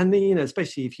 It's and then,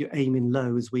 especially if you're aiming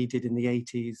low, as we did in the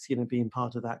 80s, being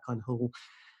part of that kind of whole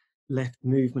left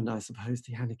movement, I suppose,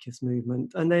 the anarchist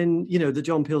movement. And then, the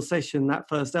John Peel Session, that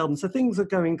first album. So things are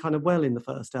going kind of well in the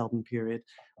first album period,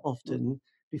 often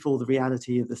before the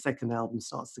reality of the second album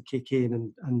starts to kick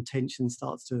in and tension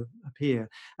starts to appear.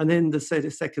 And then the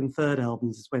second, third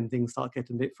albums is when things start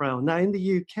getting a bit frail. Now, in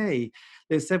the UK,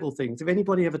 there's several things. If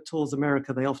anybody ever tours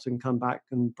America, they often come back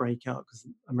and break out because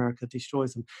America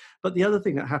destroys them. But the other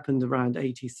thing that happened around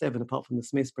 87, apart from the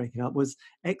Smiths breaking up, was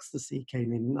Ecstasy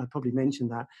came in. I probably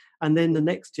mentioned that. And then the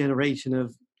next generation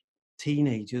of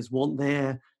teenagers want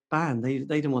their band. They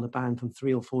didn't want a band from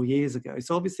 3 or 4 years ago.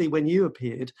 So obviously when you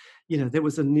appeared, there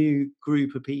was a new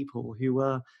group of people who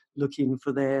were looking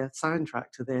for their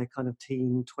soundtrack to their kind of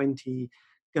teen 20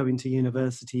 going to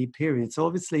university period. So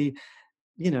obviously,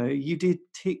 you did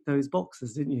tick those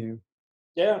boxes, didn't you?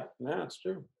 Yeah, it's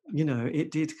true. It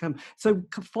did come. So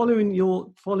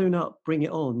following up Bring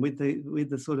It On with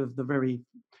the sort of the very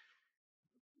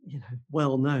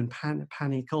well-known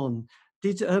Panic On.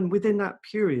 Did within that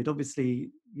period, obviously,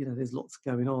 there's lots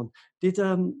going on. Did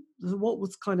what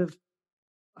was kind of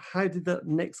how did that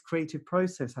next creative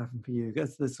process happen for you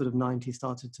as the sort of 90s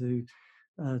started to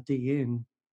dig in?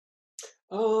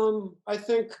 I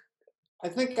think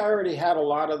I already had a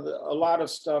lot of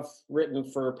stuff written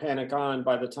for Panic On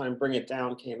by the time Bring It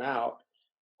Down came out,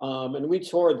 and we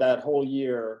toured that whole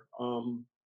year.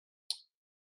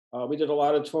 We did a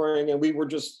lot of touring, and we were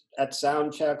just at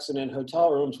sound checks and in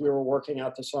hotel rooms. We were working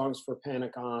out the songs for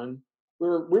Panic On. We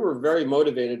were very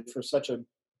motivated for such a.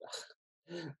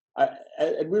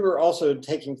 And we were also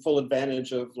taking full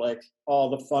advantage of like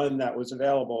all the fun that was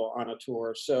available on a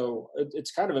tour. So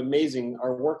it's kind of amazing.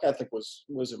 Our work ethic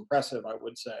was impressive, I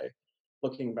would say,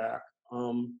 looking back.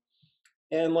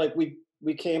 And like we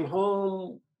came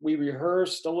home, we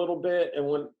rehearsed a little bit, and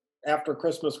when after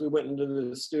Christmas we went into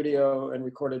the studio and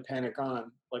recorded Panic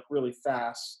On like really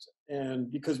fast.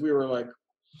 And because we were like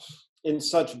in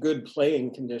such good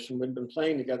playing condition, we'd been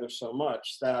playing together so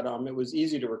much that it was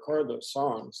easy to record those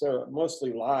songs. They're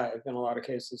mostly live in a lot of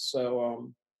cases.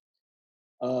 So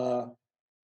uh,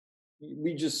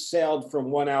 we just sailed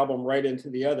from one album right into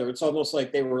the other. It's almost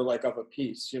like they were like of a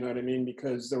piece, you know what I mean?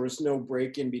 Because there was no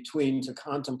break in between to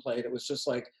contemplate. It was just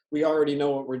like we already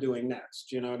know what we're doing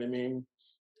next, you know what I mean? Um,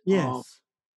 Yes.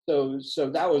 So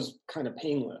that was kind of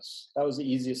painless. That was the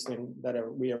easiest thing that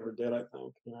we ever did, I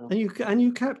think. You know. And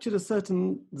you captured a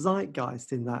certain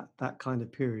zeitgeist in that kind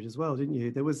of period as well, didn't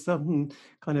you? There was something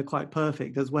kind of quite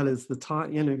perfect, as well as the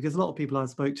time, you know, because a lot of people I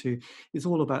spoke to, it's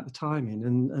all about the timing.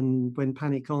 And when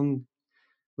Panic On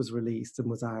was released and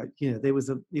was out, you know, it was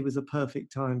a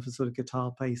perfect time for sort of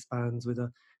guitar-based bands with a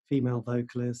female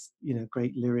vocalist, you know,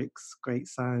 great lyrics, great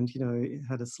sound. You know, it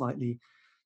had a slightly,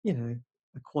 you know,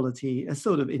 a quality, a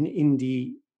sort of an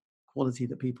indie quality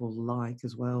that people like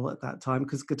as well at that time,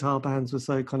 because guitar bands were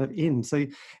so kind of in. So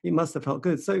it must have felt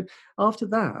good. So after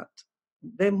that,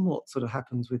 then what sort of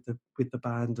happens with the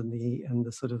band and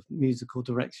the sort of musical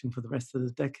direction for the rest of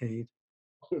the decade?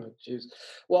 Oh, jeez.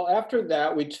 Well, after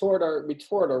that, we toured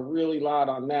a really lot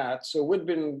on that. So we'd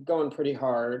been going pretty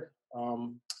hard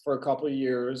for a couple of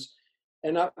years,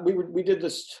 and we did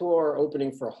this tour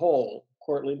opening for Hole,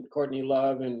 Courtney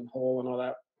Love and Hole and all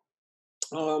that.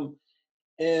 Um,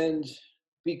 and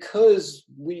because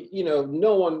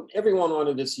everyone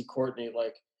wanted to see Courtney.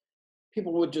 Like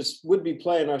people would be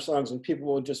playing our songs, and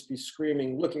people would just be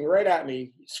screaming, looking right at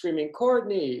me, screaming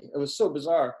Courtney. It was so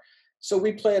bizarre. So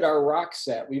we played our rock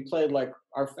set. We played like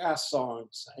our fast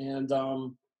songs, and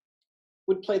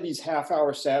would play these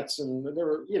half-hour sets, and there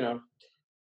were, you know.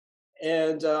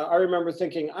 And I remember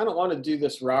thinking, I don't want to do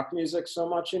this rock music so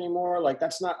much anymore. Like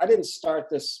that's not. I didn't start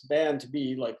this band to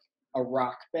be like a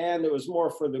rock band. It was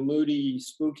more for the moody,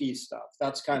 spooky stuff.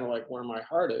 That's kind of like where my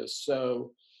heart is.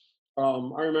 So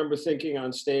I remember thinking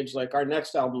on stage, like, our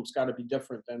next album's got to be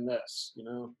different than this, you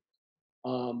know.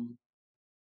 Um,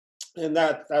 and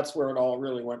that's where it all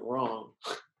really went wrong,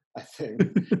 I think.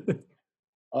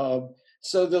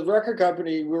 So the record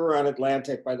company, we were on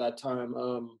Atlantic by that time.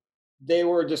 They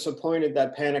were disappointed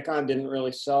that Panic On didn't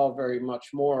really sell very much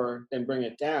more than Bring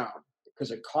It Down because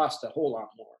it cost a whole lot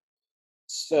more.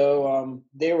 So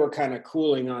they were kind of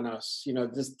cooling on us. You know,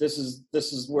 this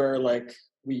is where like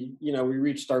we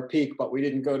reached our peak, but we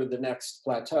didn't go to the next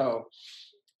plateau.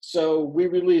 So we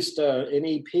released an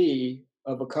EP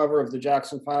of a cover of the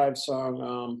Jackson 5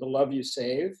 song "The Love You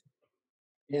Save,"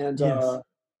 and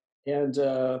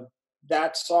Yes.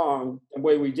 that song, the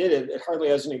way we did it, it hardly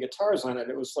has any guitars on it.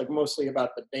 It was like mostly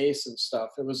about the bass and stuff.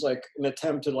 It was like an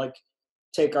attempt to like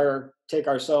take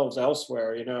ourselves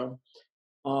elsewhere, you know.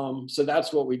 So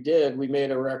that's what we did. We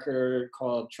made a record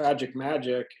called Tragic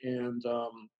Magic, and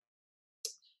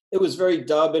it was very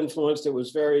dub influenced. It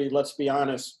was very, let's be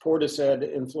honest, Portishead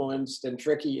influenced and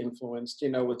Tricky influenced, you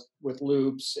know, with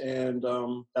loops and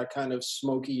that kind of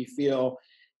smoky feel.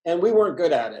 And we weren't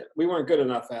good at it. We weren't good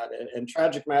enough at it. And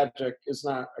Tragic Magic is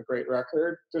not a great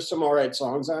record. There's some all right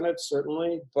songs on it,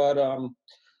 certainly, but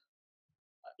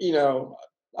you know,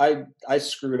 I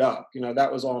screwed up. You know,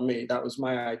 that was all me. That was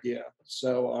my idea.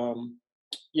 So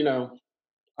you know,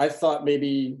 I thought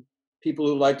maybe people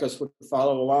who liked us would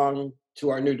follow along to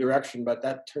our new direction, but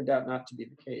that turned out not to be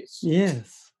the case.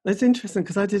 Yes. It's interesting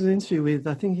because I did an interview with,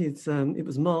 I think it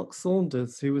was Mark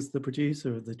Saunders, who was the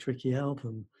producer of the Tricky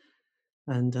album.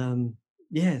 And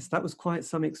yes, that was quite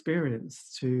some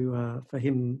experience for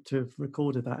him to have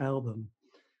recorded that album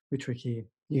with Tricky.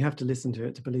 You have to listen to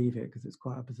it to believe it because it's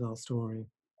quite a bizarre story.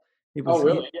 It Oh, was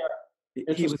really? Yeah.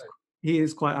 he was Interesting. he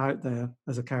is quite out there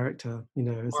as a character, you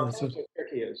know, as a Mark sort of Anthony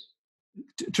Tricky is.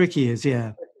 Tricky is,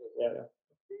 yeah. Yeah, yeah.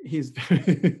 He's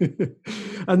very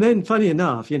and then funny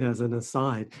enough, you know, as an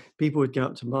aside, people would go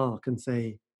up to Mark and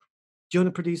say, do you want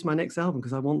to produce my next album?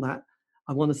 Because I want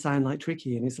to sound like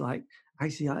Tricky. And it's like,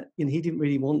 actually, he didn't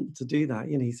really want to do that.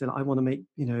 You know, he said, I want to make,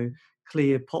 you know,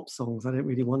 clear pop songs. I don't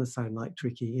really want to sound like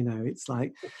Tricky. You know, it's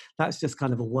like, that's just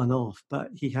kind of a one-off, but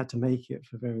he had to make it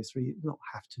for various reasons, not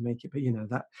have to make it, but, you know,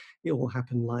 that it all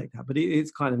happened like that. But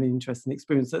it's kind of an interesting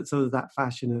experience. That sort of that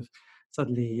fashion of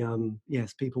suddenly,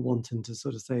 yes, people wanting to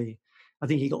sort of say, I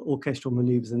think he got Orchestral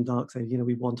Maneuvers and Dark saying, you know,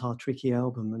 we want our Tricky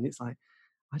album. And it's like,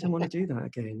 I don't want to do that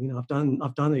again. You know,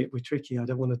 I've done it with Tricky. I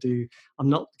don't want to do. I'm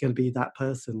not going to be that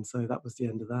person. So that was the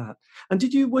end of that.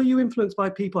 And were you influenced by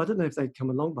people? I don't know if they'd come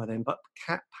along by then, but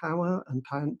Cat Power and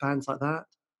bands like that.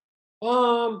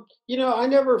 You know, I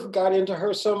never got into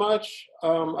her so much.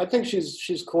 I think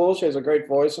she's cool. She has a great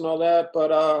voice and all that.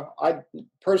 But I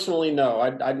personally no,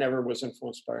 I never was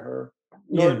influenced by her.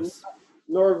 Nor Yes.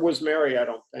 nor was Mary. I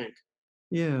don't think.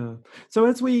 Yeah. So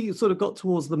as we sort of got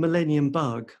towards the millennium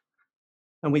bug,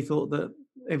 and we thought that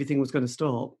everything was going to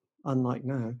stop, unlike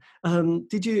now.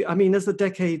 Did you? I mean, as the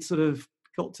decade sort of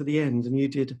got to the end, and you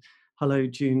did "Hello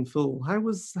June Fool," how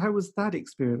was that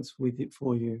experience with it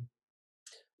for you?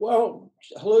 Well,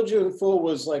 Hello June Fool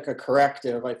was like a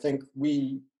corrective. I think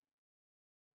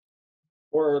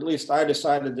or at least I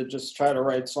decided to just try to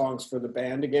write songs for the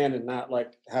band again and not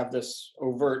like have this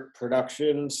overt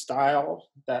production style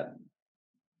that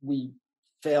we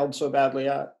failed so badly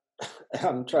at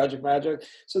on Tragic Magic.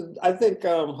 So I think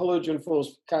Hello June Fool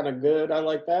is kind of good. I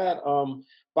like that.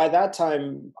 By that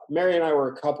time, Mary and I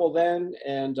were a couple then,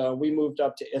 and we moved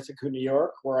up to Ithaca, New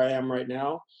York, where I am right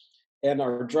now. And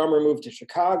our drummer moved to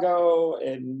Chicago,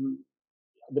 and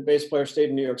the bass player stayed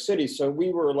in New York City. So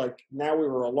we were like, now we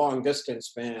were a long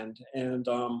distance band. And,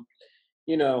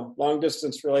 you know, long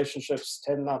distance relationships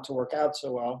tend not to work out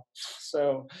so well.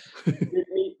 So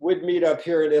we'd meet up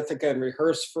here in Ithaca and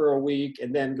rehearse for a week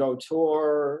and then go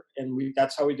tour. And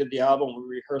that's how we did the album.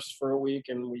 We rehearsed for a week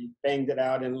and we banged it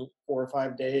out in 4 or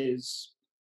 5 days.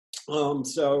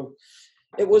 So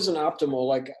it wasn't optimal.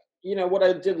 Like, you know, what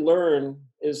I did learn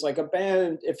is like a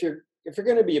band, if you're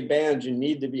going to be a band, you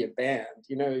need to be a band.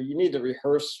 You know, you need to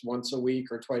rehearse once a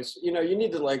week or twice. You know, you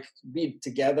need to like be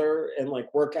together and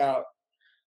like work out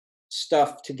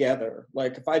stuff together.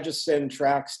 Like if I just send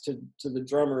tracks to the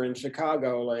drummer in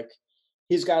Chicago, like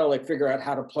he's got to like figure out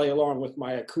how to play along with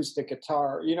my acoustic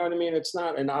guitar. You know what I mean? It's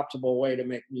not an optimal way to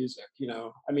make music. You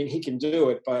know, I mean, he can do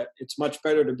it, but it's much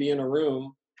better to be in a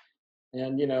room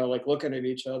and, you know, like looking at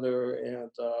each other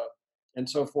and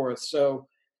so forth. So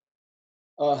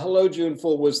Hello June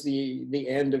Fool was the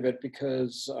end of it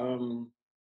because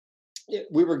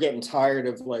we were getting tired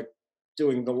of like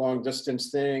doing the long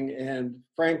distance thing, and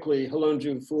frankly, Hello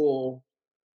June Fool,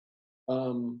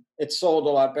 it sold a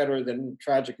lot better than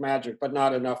Tragic Magic, but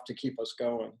not enough to keep us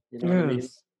going. You know what I mean?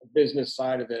 Yes. The business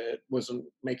side of it wasn't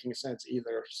making sense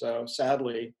either. So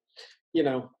sadly, you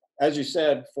know, as you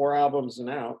said, 4 albums and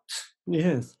out.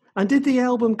 Yes. And did the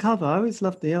album cover? I always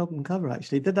loved the album cover.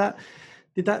 Actually, did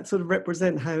that sort of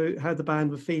represent how the band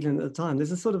were feeling at the time?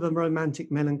 There's a sort of a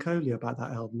romantic melancholia about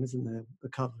that album, isn't there? The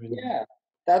cover. Yeah,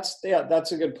 that's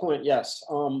a good point. Yes.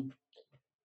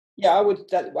 Yeah,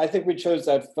 I think we chose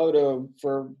that photo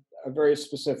for a very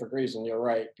specific reason. You're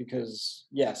right, because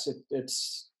yes,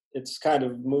 it's kind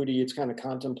of moody. It's kind of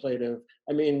contemplative.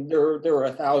 I mean, there were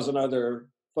 1,000 other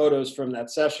photos from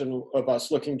that session of us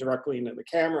looking directly into the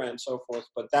camera and so forth,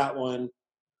 but that one,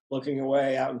 looking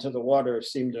away out into the water,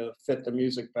 seemed to fit the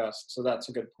music best. So that's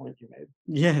a good point you made.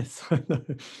 Yes,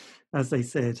 as they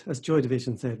said, as Joy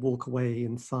Division said, walk away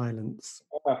in silence.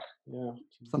 Yeah,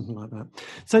 Something like that.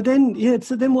 So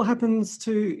then what happens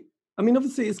to, I mean,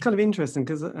 obviously it's kind of interesting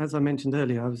because as I mentioned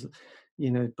earlier, I was,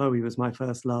 you know, Bowie was my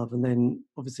first love. And then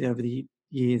obviously over the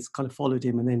years kind of followed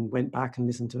him and then went back and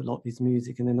listened to a lot of his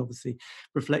music and then obviously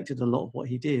reflected a lot of what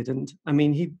he did. And I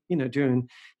mean, he, you know, during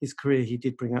his career, he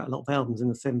did bring out a lot of albums. In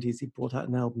the 70s, he brought out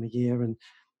an album a year and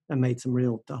made some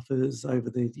real duffers over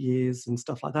the years and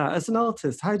stuff like that. As an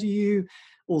artist, how do you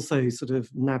also sort of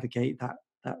navigate that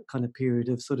kind of period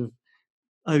of sort of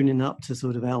owning up to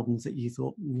sort of albums that you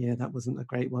thought, yeah, that wasn't a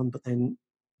great one, but then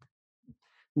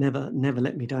Never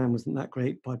Let Me Down wasn't that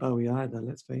great by Bowie either,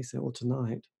 let's face it, or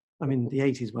Tonight. I mean, the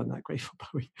 80s weren't that great for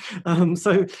Bowie.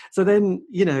 So then,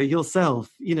 you know,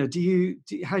 yourself, you know,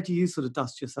 how do you sort of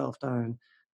dust yourself down,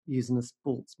 using a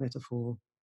sports metaphor?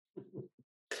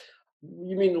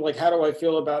 you mean like how do I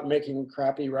feel about making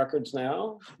crappy records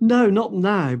now? No, not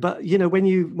now, but you know,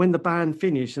 when the band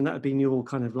finished, and that had been your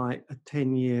kind of like a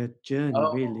 10-year journey,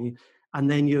 Oh, really, and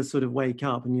then you sort of wake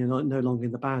up and you're no longer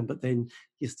in the band, but then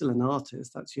you're still an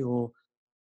artist. That's your,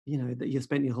 you know, that you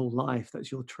spent your whole life.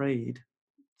 That's your trade.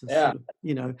 To yeah. sort of,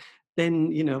 you know,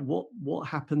 then you know what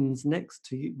happens next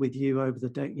to you, with you over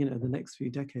the next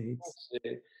few decades. Let's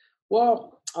see.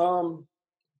 Well,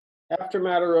 after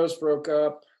Matter Rose broke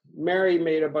up, Mary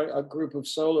made a group of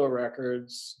solo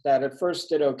records that at first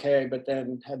did okay, but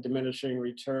then had diminishing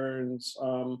returns.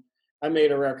 I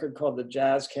made a record called The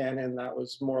Jazz Canon that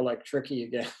was more like tricky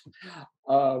again.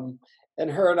 um, and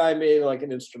her and I made like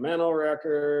an instrumental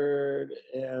record,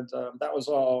 and that was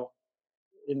all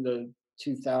in the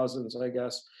 2000s, I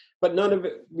guess. But none of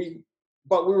it,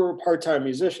 but we were part-time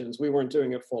musicians. We weren't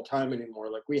doing it full time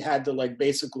anymore. Like we had to like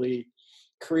basically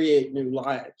create new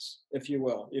lives, if you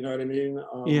will. You know what I mean?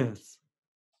 Yes.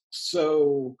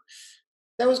 So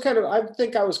that was kind of, I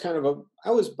think I was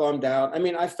I was bummed out. I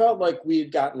mean, I felt like we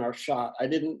had gotten our shot. I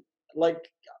didn't like,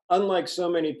 unlike so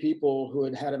many people who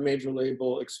had had a major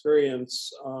label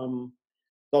experience,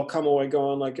 they'll come away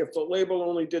going like, if the label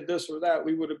only did this or that,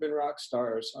 we would have been rock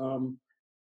stars.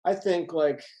 I think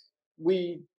like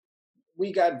we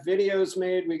got videos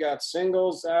made, we got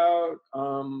singles out.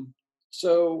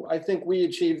 So I think we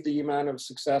achieved the amount of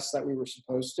success that we were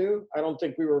supposed to. I don't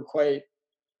think we were quite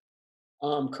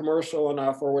commercial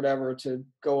enough or whatever to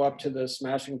go up to the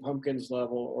Smashing Pumpkins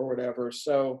level or whatever.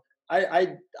 So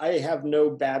I have no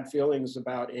bad feelings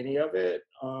about any of it,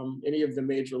 any of the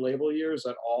major label years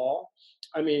at all.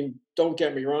 I mean, don't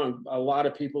get me wrong. A lot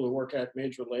of people who work at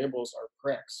major labels are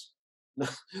pricks,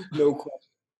 no question.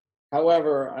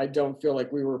 However, I don't feel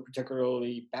like we were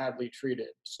particularly badly treated.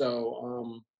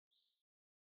 So,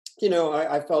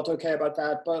 I felt okay about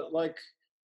that. But like,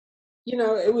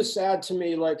 it was sad to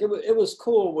me. Like it was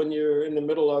cool when you're in the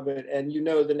middle of it and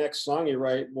the next song you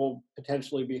write will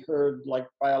potentially be heard like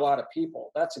by a lot of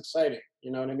people. That's exciting.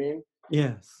 You know what I mean?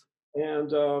 Yes. And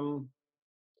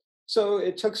so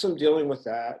it took some dealing with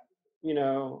that, you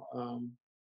know.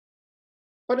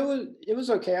 But it was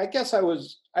okay. I guess I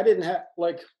didn't have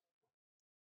like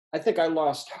I think I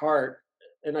lost heart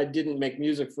and I didn't make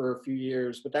music for a few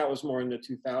years, but that was more in the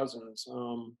 2000s.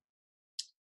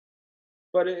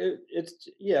 But it's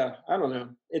yeah, I don't know.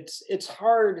 It's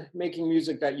hard making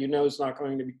music that is not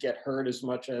going to get heard as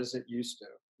much as it used to.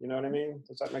 You know what I mean?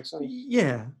 Does that make sense?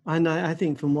 Yeah, and I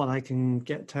think from what I can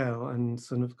get tell and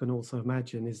sort of can also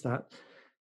imagine is that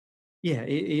yeah,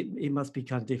 it must be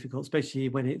kind of difficult, especially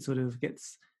when it sort of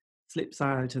gets slips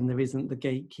out and there isn't the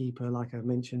gatekeeper, like I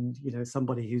mentioned,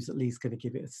 somebody who's at least going to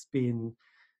give it a spin,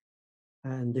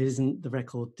 and there isn't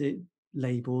the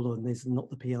label, or there's not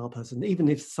the PR person. Even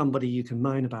if somebody you can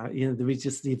moan about, there is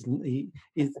just isn't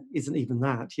even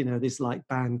that. This like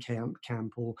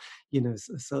camp, or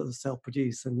sort of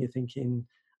self-produce, and you're thinking.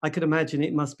 I could imagine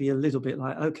it must be a little bit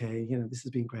like, okay, this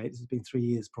has been great. This has been 3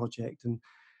 years project, and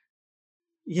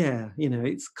yeah,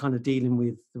 it's kind of dealing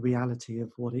with the reality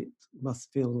of what it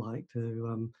must feel like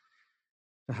to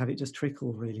have it just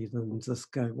trickle, really, than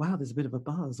just go, wow, there's a bit of a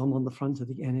buzz. I'm on the front of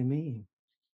the NME.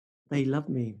 They love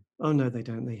me. Oh no, they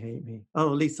don't. They hate me.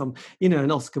 Oh, at least I'm,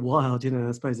 and Oscar Wilde.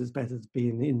 I suppose it's better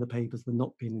being in the papers than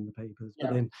not being in the papers. But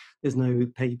Yeah. then there's no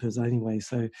papers anyway,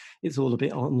 so it's all a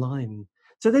bit online.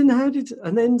 So then,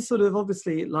 and then sort of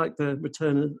obviously like the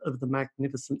return of the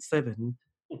Magnificent Seven.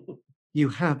 You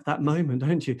have that moment,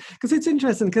 don't you? Because it's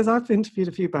interesting, because I've interviewed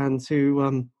a few bands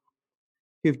who've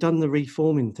done the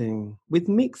reforming thing with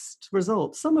mixed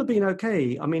results. Some have been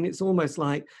okay. I mean, it's almost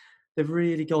like they've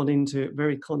really gone into it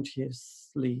very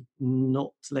consciously,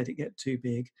 not to let it get too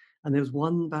big. And there was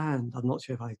one band, I'm not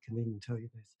sure if I can even tell you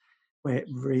this, where it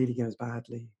really goes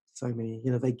badly. So many,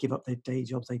 they give up their day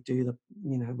jobs. They do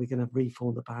we're going to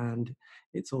reform the band.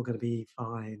 It's all going to be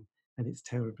fine. And it's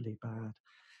terribly bad.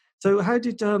 So how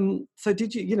did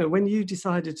did you, when you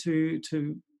decided to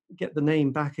get the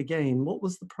name back again, what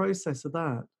was the process of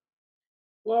that?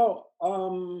 Well,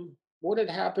 what had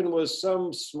happened was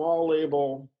some small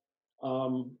label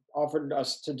offered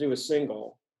us to do a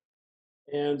single.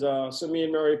 And so me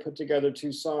and Mary put together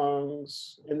 2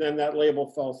 songs, and then that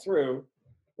label fell through.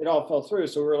 It all fell through.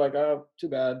 So we were like, oh, too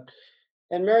bad.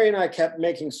 And Mary and I kept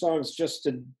making songs just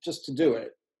to do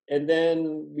it. And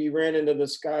then we ran into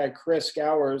this guy, Chris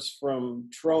Gowers from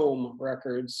Trome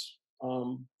Records,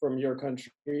 from your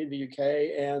country, the UK.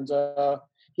 And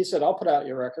he said, I'll put out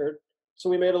your record. So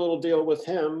we made a little deal with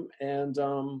him. And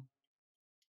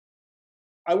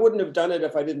I wouldn't have done it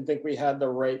if I didn't think we had the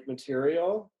right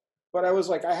material. But I was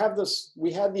like,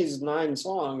 we had these 9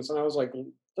 songs. And I was like,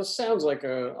 this sounds like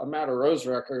a Matter Rose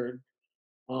record.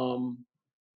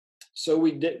 So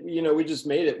we did, we just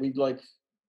made it. We'd like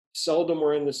seldom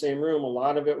were in the same room. A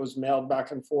lot of it was mailed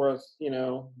back and forth,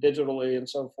 digitally and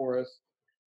so forth.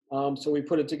 So we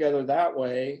put it together that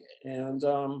way, and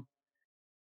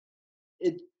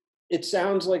it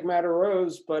sounds like Matter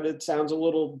Rose, but it sounds a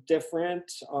little different.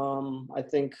 I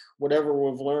think whatever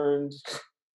we've learned,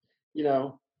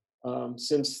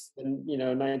 since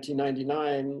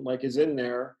 1999, like is in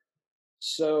there.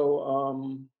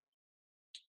 So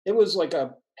it was like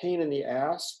a pain in the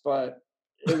ass, but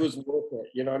it was worth it.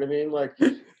 You know what I mean? Like,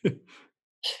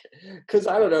 because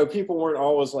I don't know, people weren't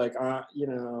always like,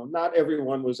 not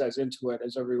everyone was as into it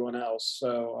as everyone else.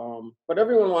 So, but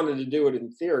everyone wanted to do it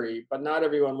in theory, but not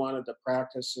everyone wanted to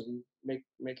practice and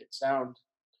make it sound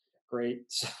great.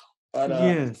 So, but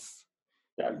Yes.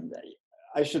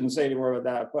 I shouldn't say any more about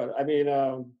that. But I mean,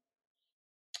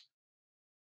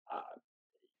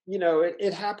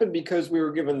 it happened because we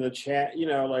were given the chance.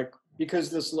 Like because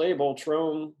this label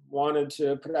Trome wanted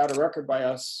to put out a record by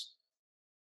us.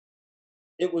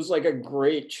 It was like a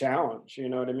great challenge, you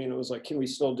know what I mean? It was like, can we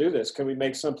still do this? Can we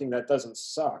make something that doesn't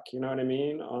suck? You know what I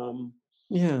mean?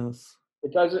 Yes.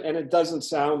 It doesn't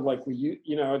sound like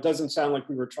it doesn't sound like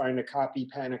we were trying to copy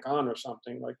Panic On or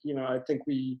something. Like, I think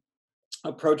we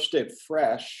approached it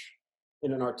fresh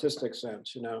in an artistic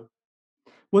sense,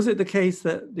 Was it the case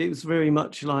that it was very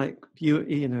much like you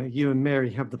and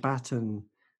Mary have the baton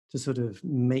to sort of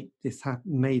made this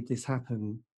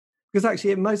happen? Because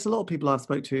actually, a lot of people I've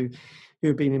spoke to who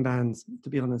have been in bands, to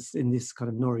be honest, in this kind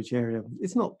of Norwich area,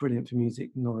 it's not brilliant for music,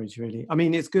 Norwich, really. I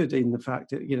mean, it's good in the fact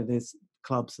that, there's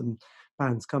clubs and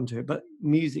bands come to it, but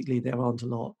musically there aren't a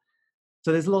lot.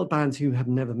 So there's a lot of bands who have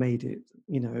never made it,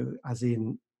 as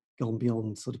in gone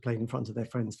beyond sort of playing in front of their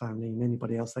friends, family, and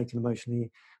anybody else they can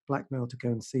emotionally blackmail to go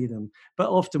and see them. But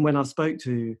often when I've spoke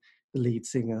to the lead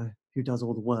singer who does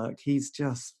all the work, he's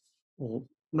just, or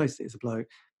mostly it's a bloke,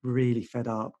 really fed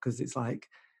up, because it's like,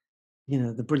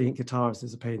 the brilliant guitarist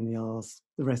is a pain in the arse.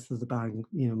 The rest of the band,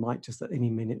 might just at any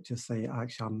minute just say,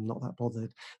 actually, I'm not that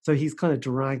bothered. So he's kind of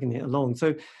dragging it along.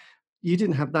 So you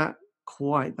didn't have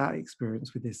quite that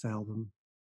experience with this album.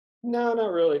 No,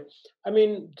 not really. I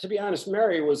mean, to be honest,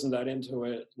 Mary wasn't that into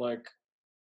it. Like,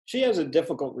 she has a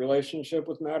difficult relationship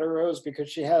with Madder Rose because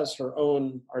she has her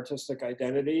own artistic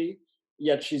identity,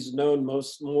 yet she's known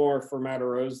more for Madder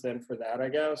Rose than for that, I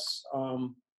guess.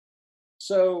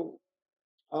 So,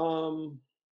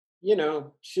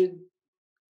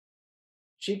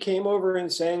 she came over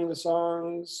and sang the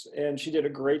songs, and she did a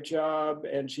great job,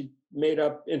 and she made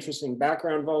up interesting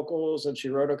background vocals, and she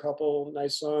wrote a couple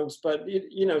nice songs, but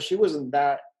she wasn't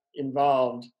that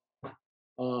involved.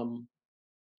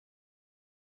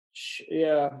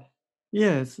 Yeah.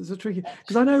 Yes, it's a tricky,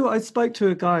 because I know I spoke to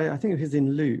a guy, I think he was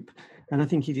in Loop, and I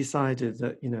think he decided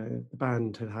that, the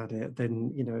band had it,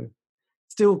 then,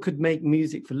 still could make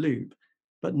music for Loop,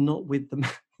 but not with the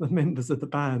members of the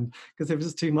band, because there was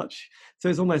just too much. So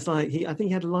it's almost like I think he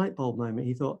had a light bulb moment.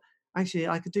 He thought, actually,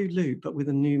 I could do Loop, but with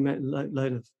a new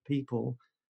load of people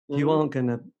who aren't going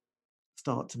to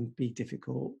start to be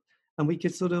difficult. And we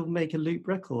could sort of make a Loop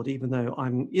record, even though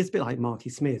it's a bit like Marky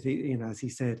Smith, as he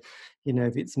said,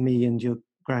 if it's me and your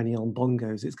granny on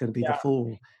bongos, it's going to be The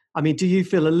Fall. I mean, do you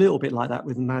feel a little bit like that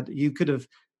with Mad? You could have.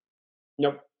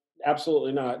 Nope,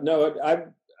 absolutely not. No,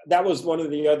 that was one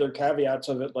of the other caveats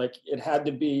of it. Like, it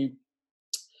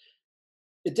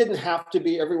didn't have to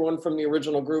be everyone from the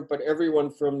original group, but everyone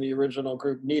from the original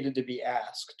group needed to be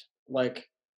asked. Like,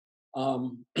 I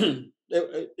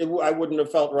wouldn't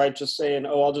have felt right just saying,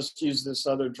 "Oh, I'll just use this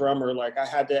other drummer." Like, I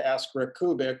had to ask Rick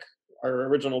Kubik, our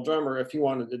original drummer, if he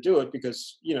wanted to do it,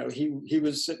 because he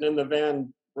was sitting in the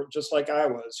van just like I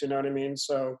was. You know what I mean?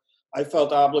 So I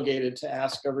felt obligated to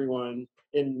ask everyone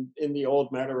in the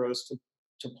old Madder Rose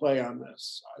to play on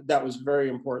this. That was very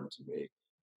important to me.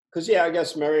 Because, I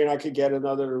guess Mary and I could get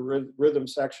another rhythm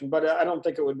section, but I don't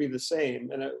think it would be the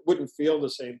same, and it wouldn't feel the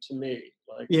same to me.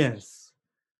 Like, yes.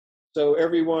 So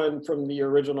everyone from the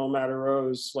original Madder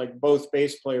Rose, like both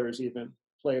bass players even,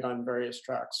 played on various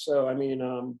tracks. So, I mean,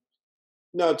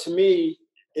 no, to me,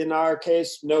 in our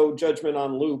case, no judgment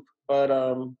on Loop, but,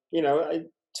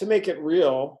 to make it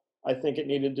real, I think it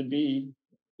needed to be,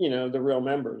 the real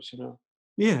members,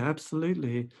 Yeah,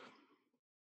 absolutely.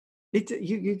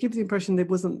 You give the impression it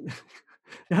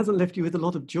hasn't left you with a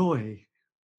lot of joy.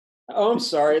 Oh, I'm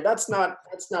sorry. That's not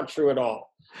true at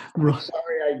all. Right. I'm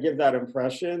sorry I give that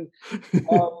impression.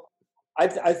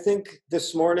 I think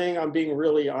this morning I'm being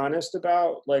really honest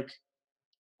about, like,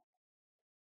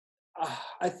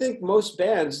 I think most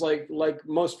bands, like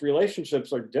most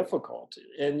relationships, are difficult,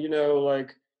 and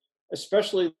like,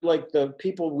 especially like the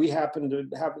people we happen to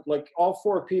have, like all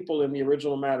four people in the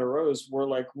original Madder Rose were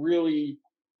like really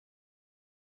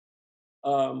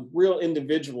real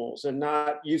individuals and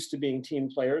not used to being team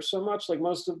players so much. Like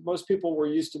most people were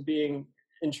used to being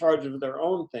in charge of their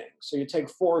own thing. So you take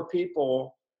four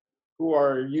people who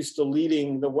are used to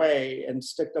leading the way and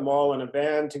stick them all in a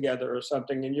band together or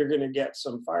something, and you're going to get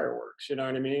some fireworks. You know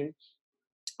what I mean?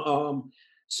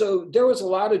 So there was a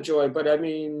lot of joy, but I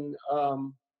mean,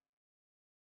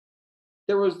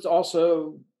 it was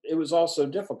also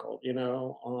difficult,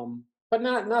 but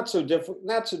not so difficult.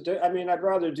 I mean, I'd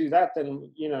rather do that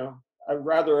than, I'd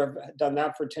rather have done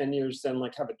that for 10 years than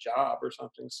like have a job or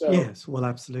something. So yes, well,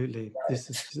 absolutely. Right.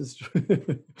 This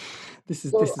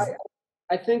is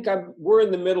I think we're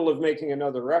in the middle of making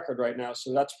another record right now,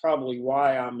 so that's probably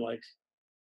why I'm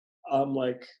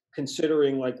like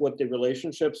considering like what the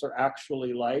relationships are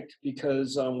actually like,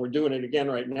 because we're doing it again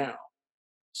right now.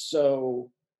 So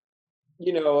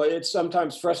it's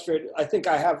sometimes frustrating. I think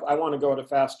I want to go at a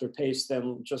faster pace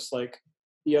than just like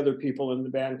the other people in the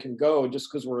band can go, just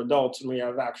because we're adults and we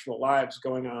have actual lives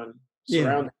going on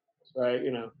surrounding us, right?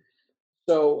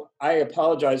 So I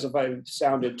apologize if I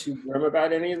sounded too grim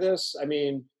about any of this. I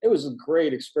mean, it was a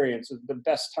great experience, the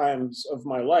best times of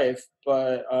my life,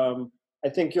 but I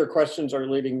think your questions are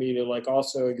leading me to like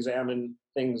also examine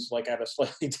things like at a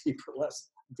slightly deeper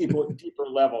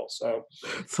level. So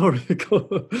sorry.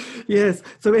 Yes.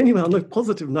 So anyway, on a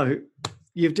positive note,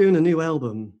 you're doing a new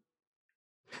album.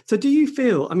 So do you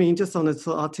feel, I mean, just on a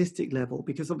sort of artistic level,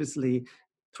 because obviously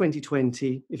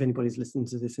 2020, if anybody's listening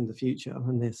to this in the future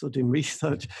and they're sort of doing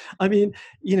research, I mean,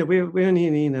 we're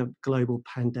only in a global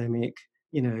pandemic,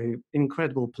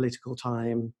 incredible political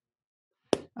time.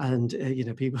 And,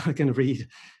 people are going to read,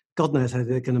 God knows how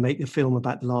they're going to make a film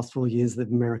about the last 4 years of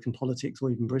American politics or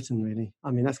even Britain, really.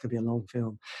 I mean, that's going to be a long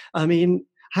film. I mean,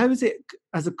 how is it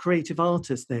as a creative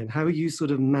artist then? How are you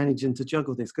sort of managing to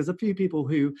juggle this? Because a few people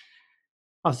who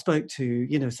I've spoke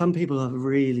to, some people are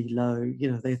really low,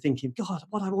 they're thinking, God,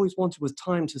 what I've always wanted was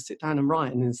time to sit down and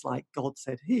write. And it's like, God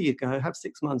said, here you go, have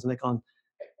 6 months. And they're gone,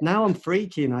 now I'm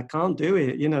freaking, I can't do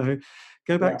it,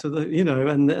 go back Yeah. to the,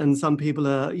 and some people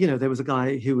are, there was a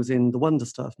guy who was in the Wonder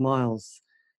Stuff, Miles.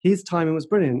 His timing was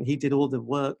brilliant. He did all the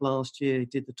work last year,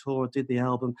 did the tour, did the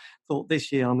album, thought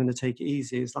this year I'm going to take it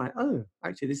easy. It's like, oh,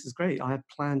 actually, this is great. I had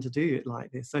planned to do it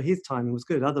like this. So his timing was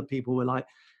good. Other people were like,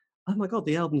 oh my God,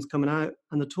 the album's coming out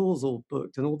and the tour's all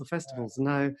booked and all the festivals. And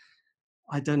now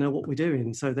I don't know what we're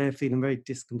doing. So they're feeling very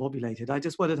discombobulated. I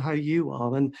just wondered how you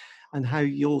are and how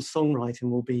your songwriting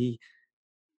will be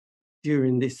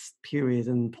during this period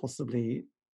and possibly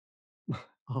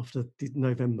after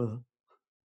November.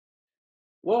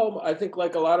 Well, I think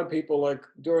like a lot of people, like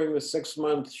during the 6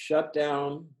 month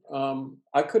shutdown,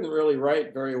 I couldn't really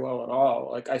write very well at all.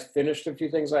 Like I finished a few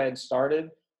things I had started,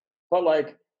 but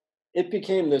like it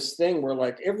became this thing where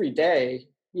like every day,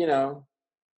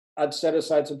 I'd set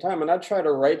aside some time and I'd try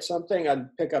to write something.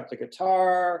 I'd pick up the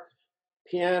guitar,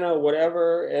 piano,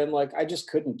 whatever, and like I just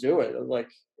couldn't do it.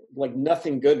 Like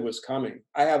nothing good was coming.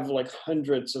 I have like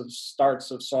hundreds of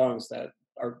starts of songs that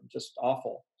are just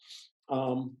awful.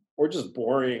 Or just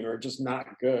boring or just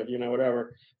not good,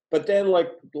 whatever. But then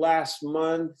like last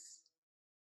month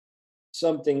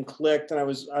something clicked and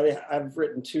I've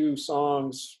written 2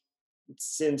 songs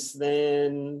since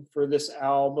then for this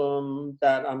album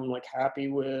that I'm like happy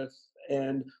with.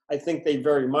 And I think they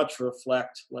very much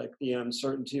reflect like the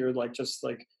uncertainty or like just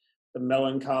like the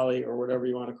melancholy or whatever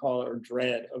you want to call it or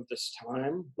dread of this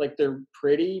time. Like they're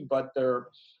pretty, but they're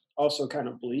also kind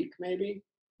of bleak maybe.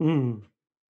 Mm.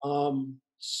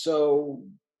 So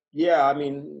yeah, I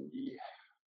mean,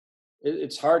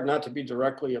 it's hard not to be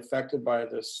directly affected by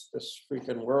this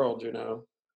freaking world,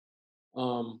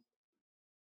 Um,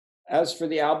 as for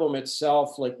the album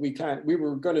itself, like we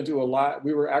were going to do a lot.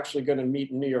 We were actually going to meet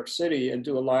in New York City and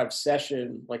do a live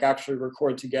session, like actually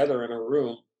record together in a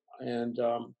room. And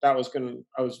I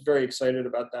was very excited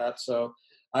about that. So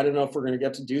I don't know if we're going to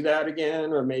get to do that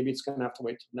again, or maybe it's going to have to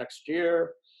wait till next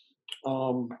year.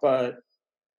 But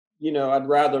I'd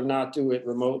rather not do it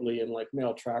remotely and like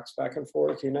mail tracks back and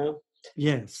forth,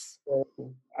 Yes. So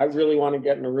I really want to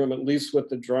get in a room at least with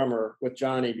the drummer, with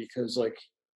Johnny, because like,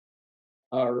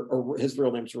 or his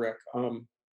real name's Rick,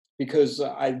 because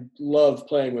I love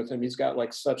playing with him. He's got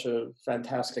like such a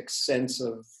fantastic sense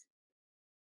of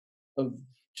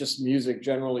just music,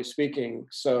 generally speaking.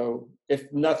 So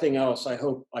if nothing else, I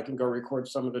hope I can go record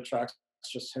some of the tracks,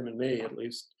 just him and me at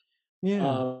least.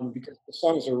 Yeah. Because the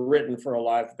songs are written for a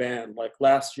live band. Like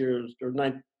last year's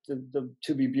the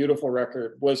To Be Beautiful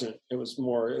record wasn't. It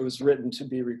was written to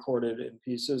be recorded in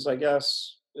pieces, I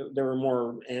guess. There were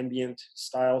more ambient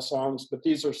style songs, but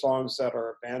these are songs that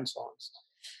are band songs.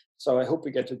 So I hope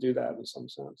we get to do that in some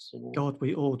sense. God,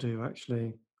 we all do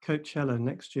actually. Coachella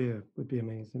next year would be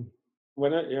amazing.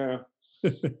 Yeah.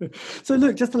 So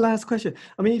look, just the last question.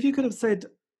 I mean, if you could have said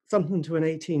something to an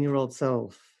 18-year-old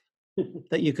self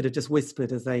that you could have just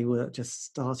whispered as they were just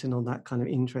starting on that kind of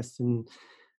interesting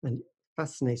and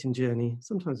fascinating journey,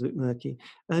 sometimes a bit murky.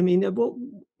 I mean,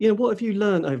 what have you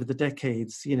learned over the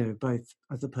decades, both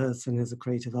as a person, as a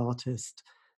creative artist,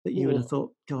 that you would have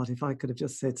thought, God, if I could have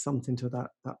just said something to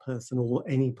that person or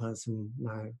any person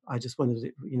now, I just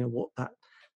wondered, what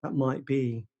that might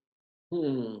be.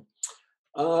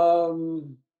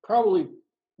 Probably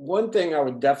one thing I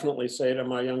would definitely say to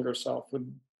my younger self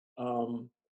would,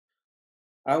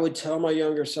 I would tell my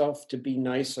younger self to be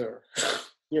nicer.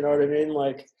 You know what I mean?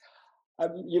 Like,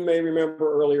 you may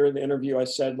remember earlier in the interview, I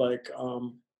said like,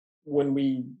 when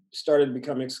we started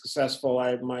becoming successful,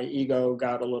 my ego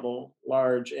got a little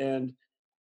large, and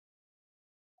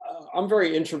I'm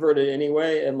very introverted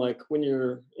anyway. And like when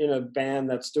you're in a band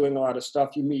that's doing a lot of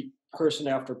stuff, you meet person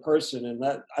after person, and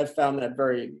that I found that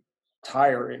very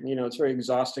tiring. It's very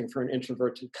exhausting for an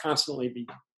introvert to constantly be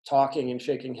talking and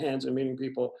shaking hands and meeting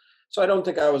people. So I don't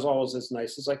think I was always as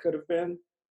nice as I could have been.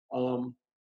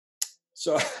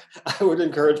 So I would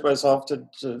encourage myself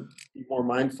to be more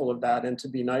mindful of that and to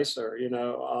be nicer.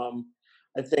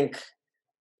 I think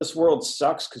this world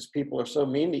sucks because people are so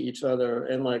mean to each other,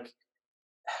 and like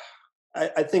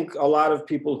I think a lot of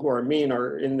people who are mean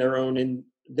are in their own in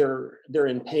they're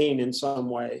in pain in some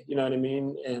way. You know what I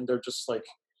mean? And they're just like,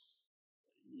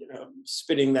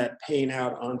 spitting that pain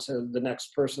out onto the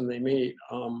next person they meet.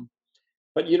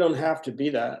 But you don't have to be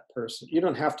that person. You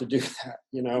don't have to do that.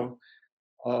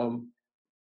 Um,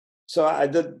 so I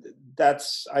did.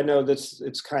 That's I know this.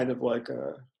 It's kind of like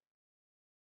a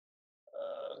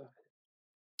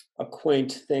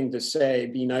quaint thing to say.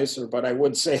 Be nicer, but I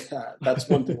would say that. That's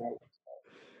one thing.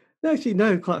 Actually,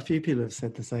 no, quite a few people have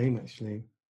said the same, actually.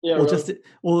 Yeah, Or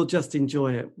really. just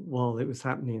enjoy it while it was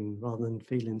happening rather than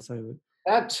feeling so.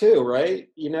 That too, right?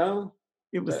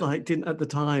 It was That, like, didn't at the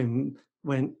time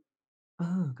went,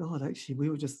 oh God, actually, we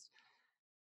were just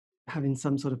having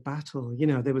some sort of battle.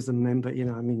 There was a member,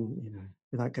 I mean,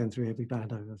 without going through every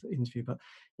band I've interviewed, but,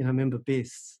 I remember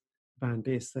band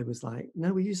Biss, there was like,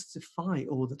 no, we used to fight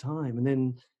all the time.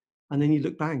 And then you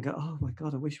look back and go, oh my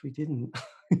God, I wish we didn't.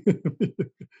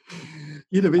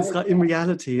 It's like in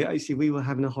reality, actually, we were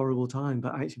having a horrible time,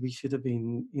 but actually we should have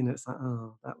been, it's like,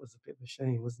 oh, that was a bit of a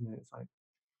shame, wasn't it? It's like,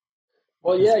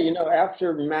 well, because yeah,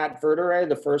 after Matt Verderay,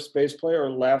 the first bass player,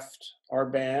 left our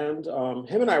band,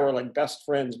 him and I were like best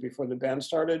friends before the band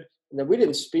started. And then we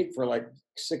didn't speak for like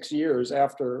 6 years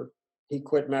after he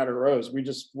quit Matter Rose. We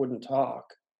just wouldn't talk.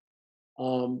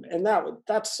 And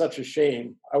that's such a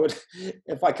shame. I would,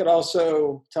 if I could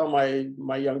also tell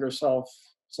my younger self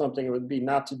something, it would be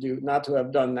not to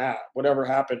have done that, whatever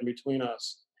happened between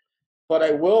us. But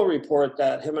I will report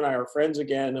that him and I are friends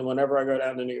again. And whenever I go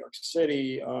down to New York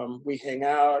City, we hang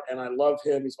out, and I love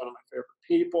him. He's one of my favorite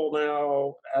people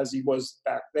now, as he was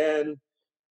back then.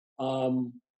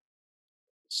 Um,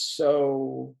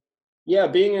 so, yeah,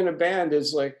 being in a band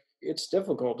is like, it's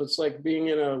difficult. It's like being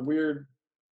in a weird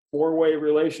four-way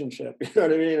relationship, you know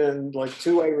what I mean? And like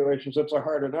two-way relationships are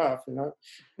hard enough. Well,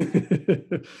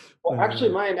 actually,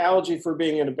 uh, my analogy for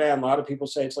being in a band, a lot of people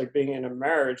say it's like being in a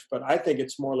marriage, but I think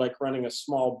it's more like running a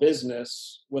small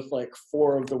business with like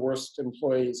four of the worst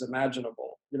employees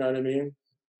imaginable. You know what I mean?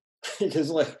 Because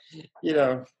like, you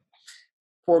know,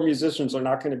 poor musicians are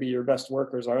not going to be your best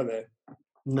workers, are they?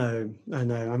 no, I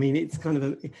know. I mean, it's kind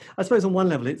of I suppose on one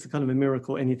level, it's a kind of a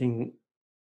miracle anything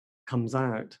comes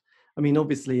out. I mean,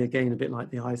 obviously, again, a bit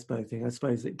like the iceberg thing. I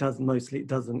suppose it does. Mostly, it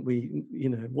doesn't.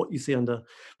 What you see on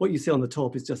the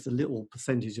top is just a little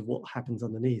percentage of what happens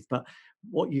underneath. But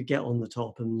what you get on the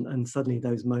top, and suddenly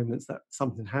those moments that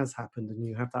something has happened, and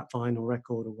you have that final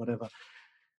record or whatever,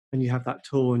 and you have that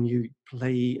tour, and you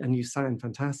play, and you sound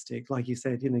fantastic. Like you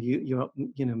said, you're up,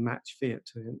 match fit,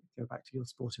 to go back to your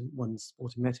sporting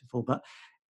metaphor. But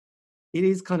it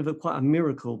is kind of quite a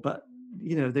miracle. But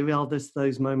there are just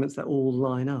those moments that all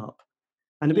line up.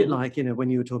 And a bit Hmm. like, when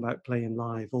you were talking about playing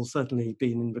live, or certainly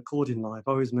being in recording live,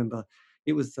 I always remember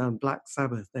it was Black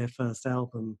Sabbath, their first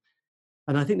album.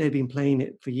 And I think they'd been playing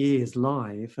it for years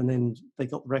live. And then they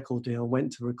got the record deal,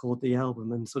 went to record the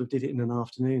album, and sort of did it in an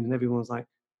afternoon. And everyone was like,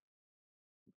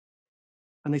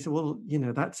 and they said, well,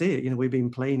 that's it. We've been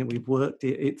playing it, we've worked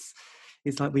it.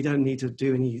 It's like we don't need to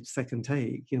do any second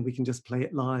take. We can just play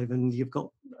it live, and you've got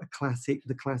the classic,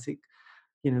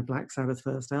 Black Sabbath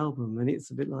first album. And it's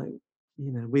a bit like,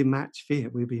 we're match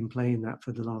fit. We've been playing that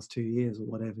for the last 2 years or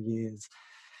whatever years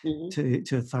Hmm.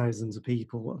 to thousands of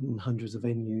people and hundreds of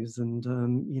venues, and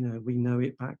we know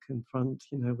it back and front.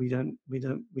 We don't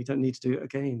need to do it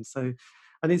again. So,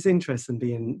 and it's interesting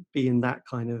being that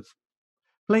kind of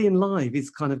playing live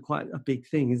is kind of quite a big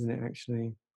thing, isn't it?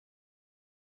 Actually.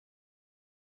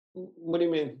 What do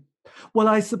you mean? Well,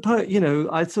 I suppose,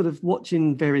 I sort of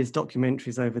watching various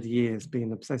documentaries over the years,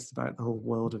 being obsessed about the whole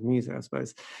world of music, I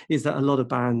suppose, is that a lot of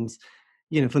bands,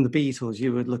 from the Beatles,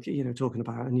 you would look at, talking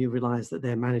about, and you realize that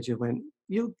their manager went,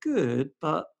 you're good,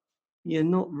 but you're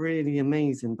not really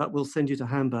amazing, but we'll send you to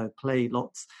Hamburg, play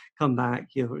lots, come back,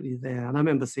 you're already there. And I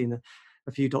remember seeing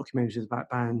a few documentaries about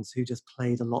bands who just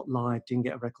played a lot live, didn't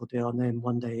get a record deal, and then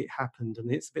one day it happened. And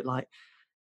it's a bit like,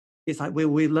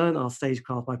 we learn our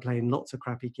stagecraft by playing lots of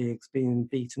crappy gigs, being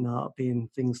beaten up, being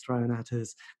things thrown at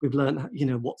us. We've learned,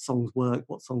 what songs work,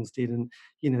 what songs didn't.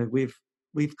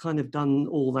 We've kind of done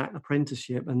all that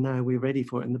apprenticeship, and now we're ready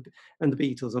for it. And the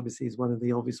Beatles obviously is one of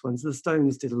the obvious ones. The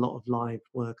Stones did a lot of live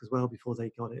work as well before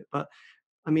they got it. But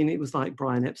I mean, it was like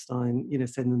Brian Epstein,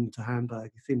 sending them to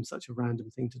Hamburg. It seems such a random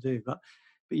thing to do, but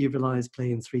you realise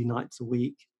playing 3 nights a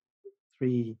week,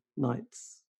 3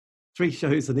 nights 3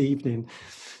 shows an evening,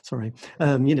 sorry,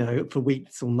 for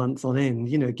weeks or months on end,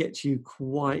 gets you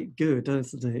quite good,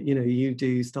 doesn't it? You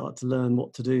do start to learn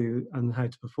what to do and how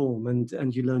to perform,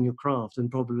 and you learn your craft, and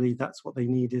probably that's what they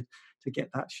needed to get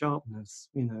that sharpness.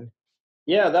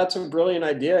 Yeah, that's a brilliant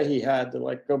idea he had to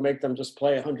like go make them just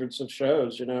play hundreds of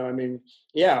shows, you know. I mean,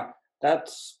 yeah,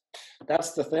 that's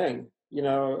that's the thing, you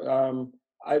know.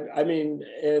 I mean,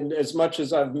 and as much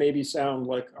as I've maybe sound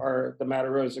like our the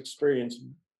Matter Rose experience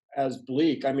as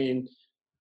bleak, I mean,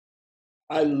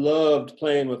 I loved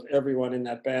playing with everyone in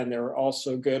that band. They were all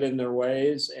so good in their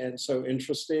ways and so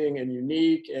interesting and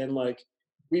unique. And like,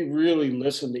 we really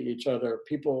listened to each other.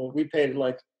 People, we paid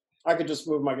like, I could just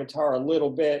move my guitar a little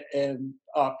bit and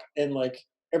up, and like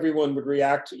everyone would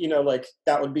react, you know, like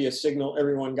that would be a signal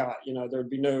everyone got, you know, there'd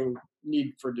be no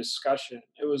need for discussion.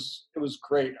 It was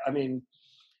great. I mean,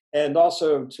 and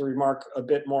also to remark a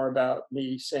bit more about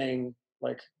me saying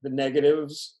like the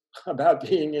negatives about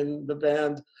being in the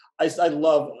band. I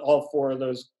love all four of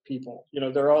those people. You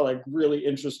know, they're all like really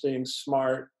interesting,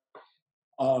 smart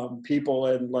people,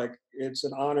 and like it's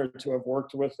an honor to have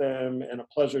worked with them and a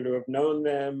pleasure to have known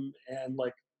them. And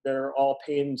like they're all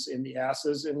pains in the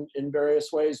asses in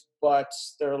various ways, but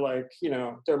they're like, you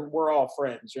know, we're all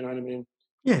friends. You know what I mean?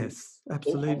 Yes, On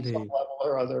some absolutely. level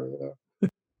or other. You know?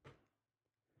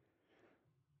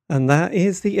 And that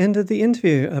is the end of the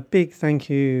interview. A big thank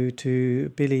you to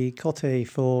Billy Cotte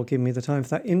for giving me the time for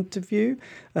that interview.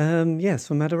 Yes,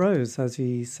 for Matter Rose, as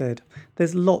he said.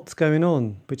 There's lots going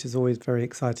on, which is always very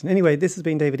exciting. Anyway, this has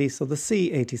been David Eastaugh, the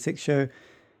C86 Show.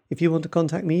 If you want to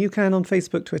contact me, you can on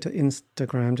Facebook, Twitter,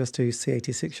 Instagram, just do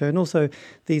C86 Show. And also,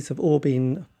 these have all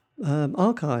been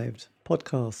archived,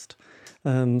 podcast.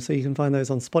 So you can find those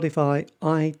on Spotify,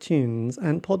 iTunes,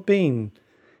 and Podbean.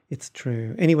 It's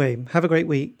true. Anyway, have a great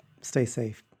week. Stay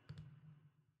safe.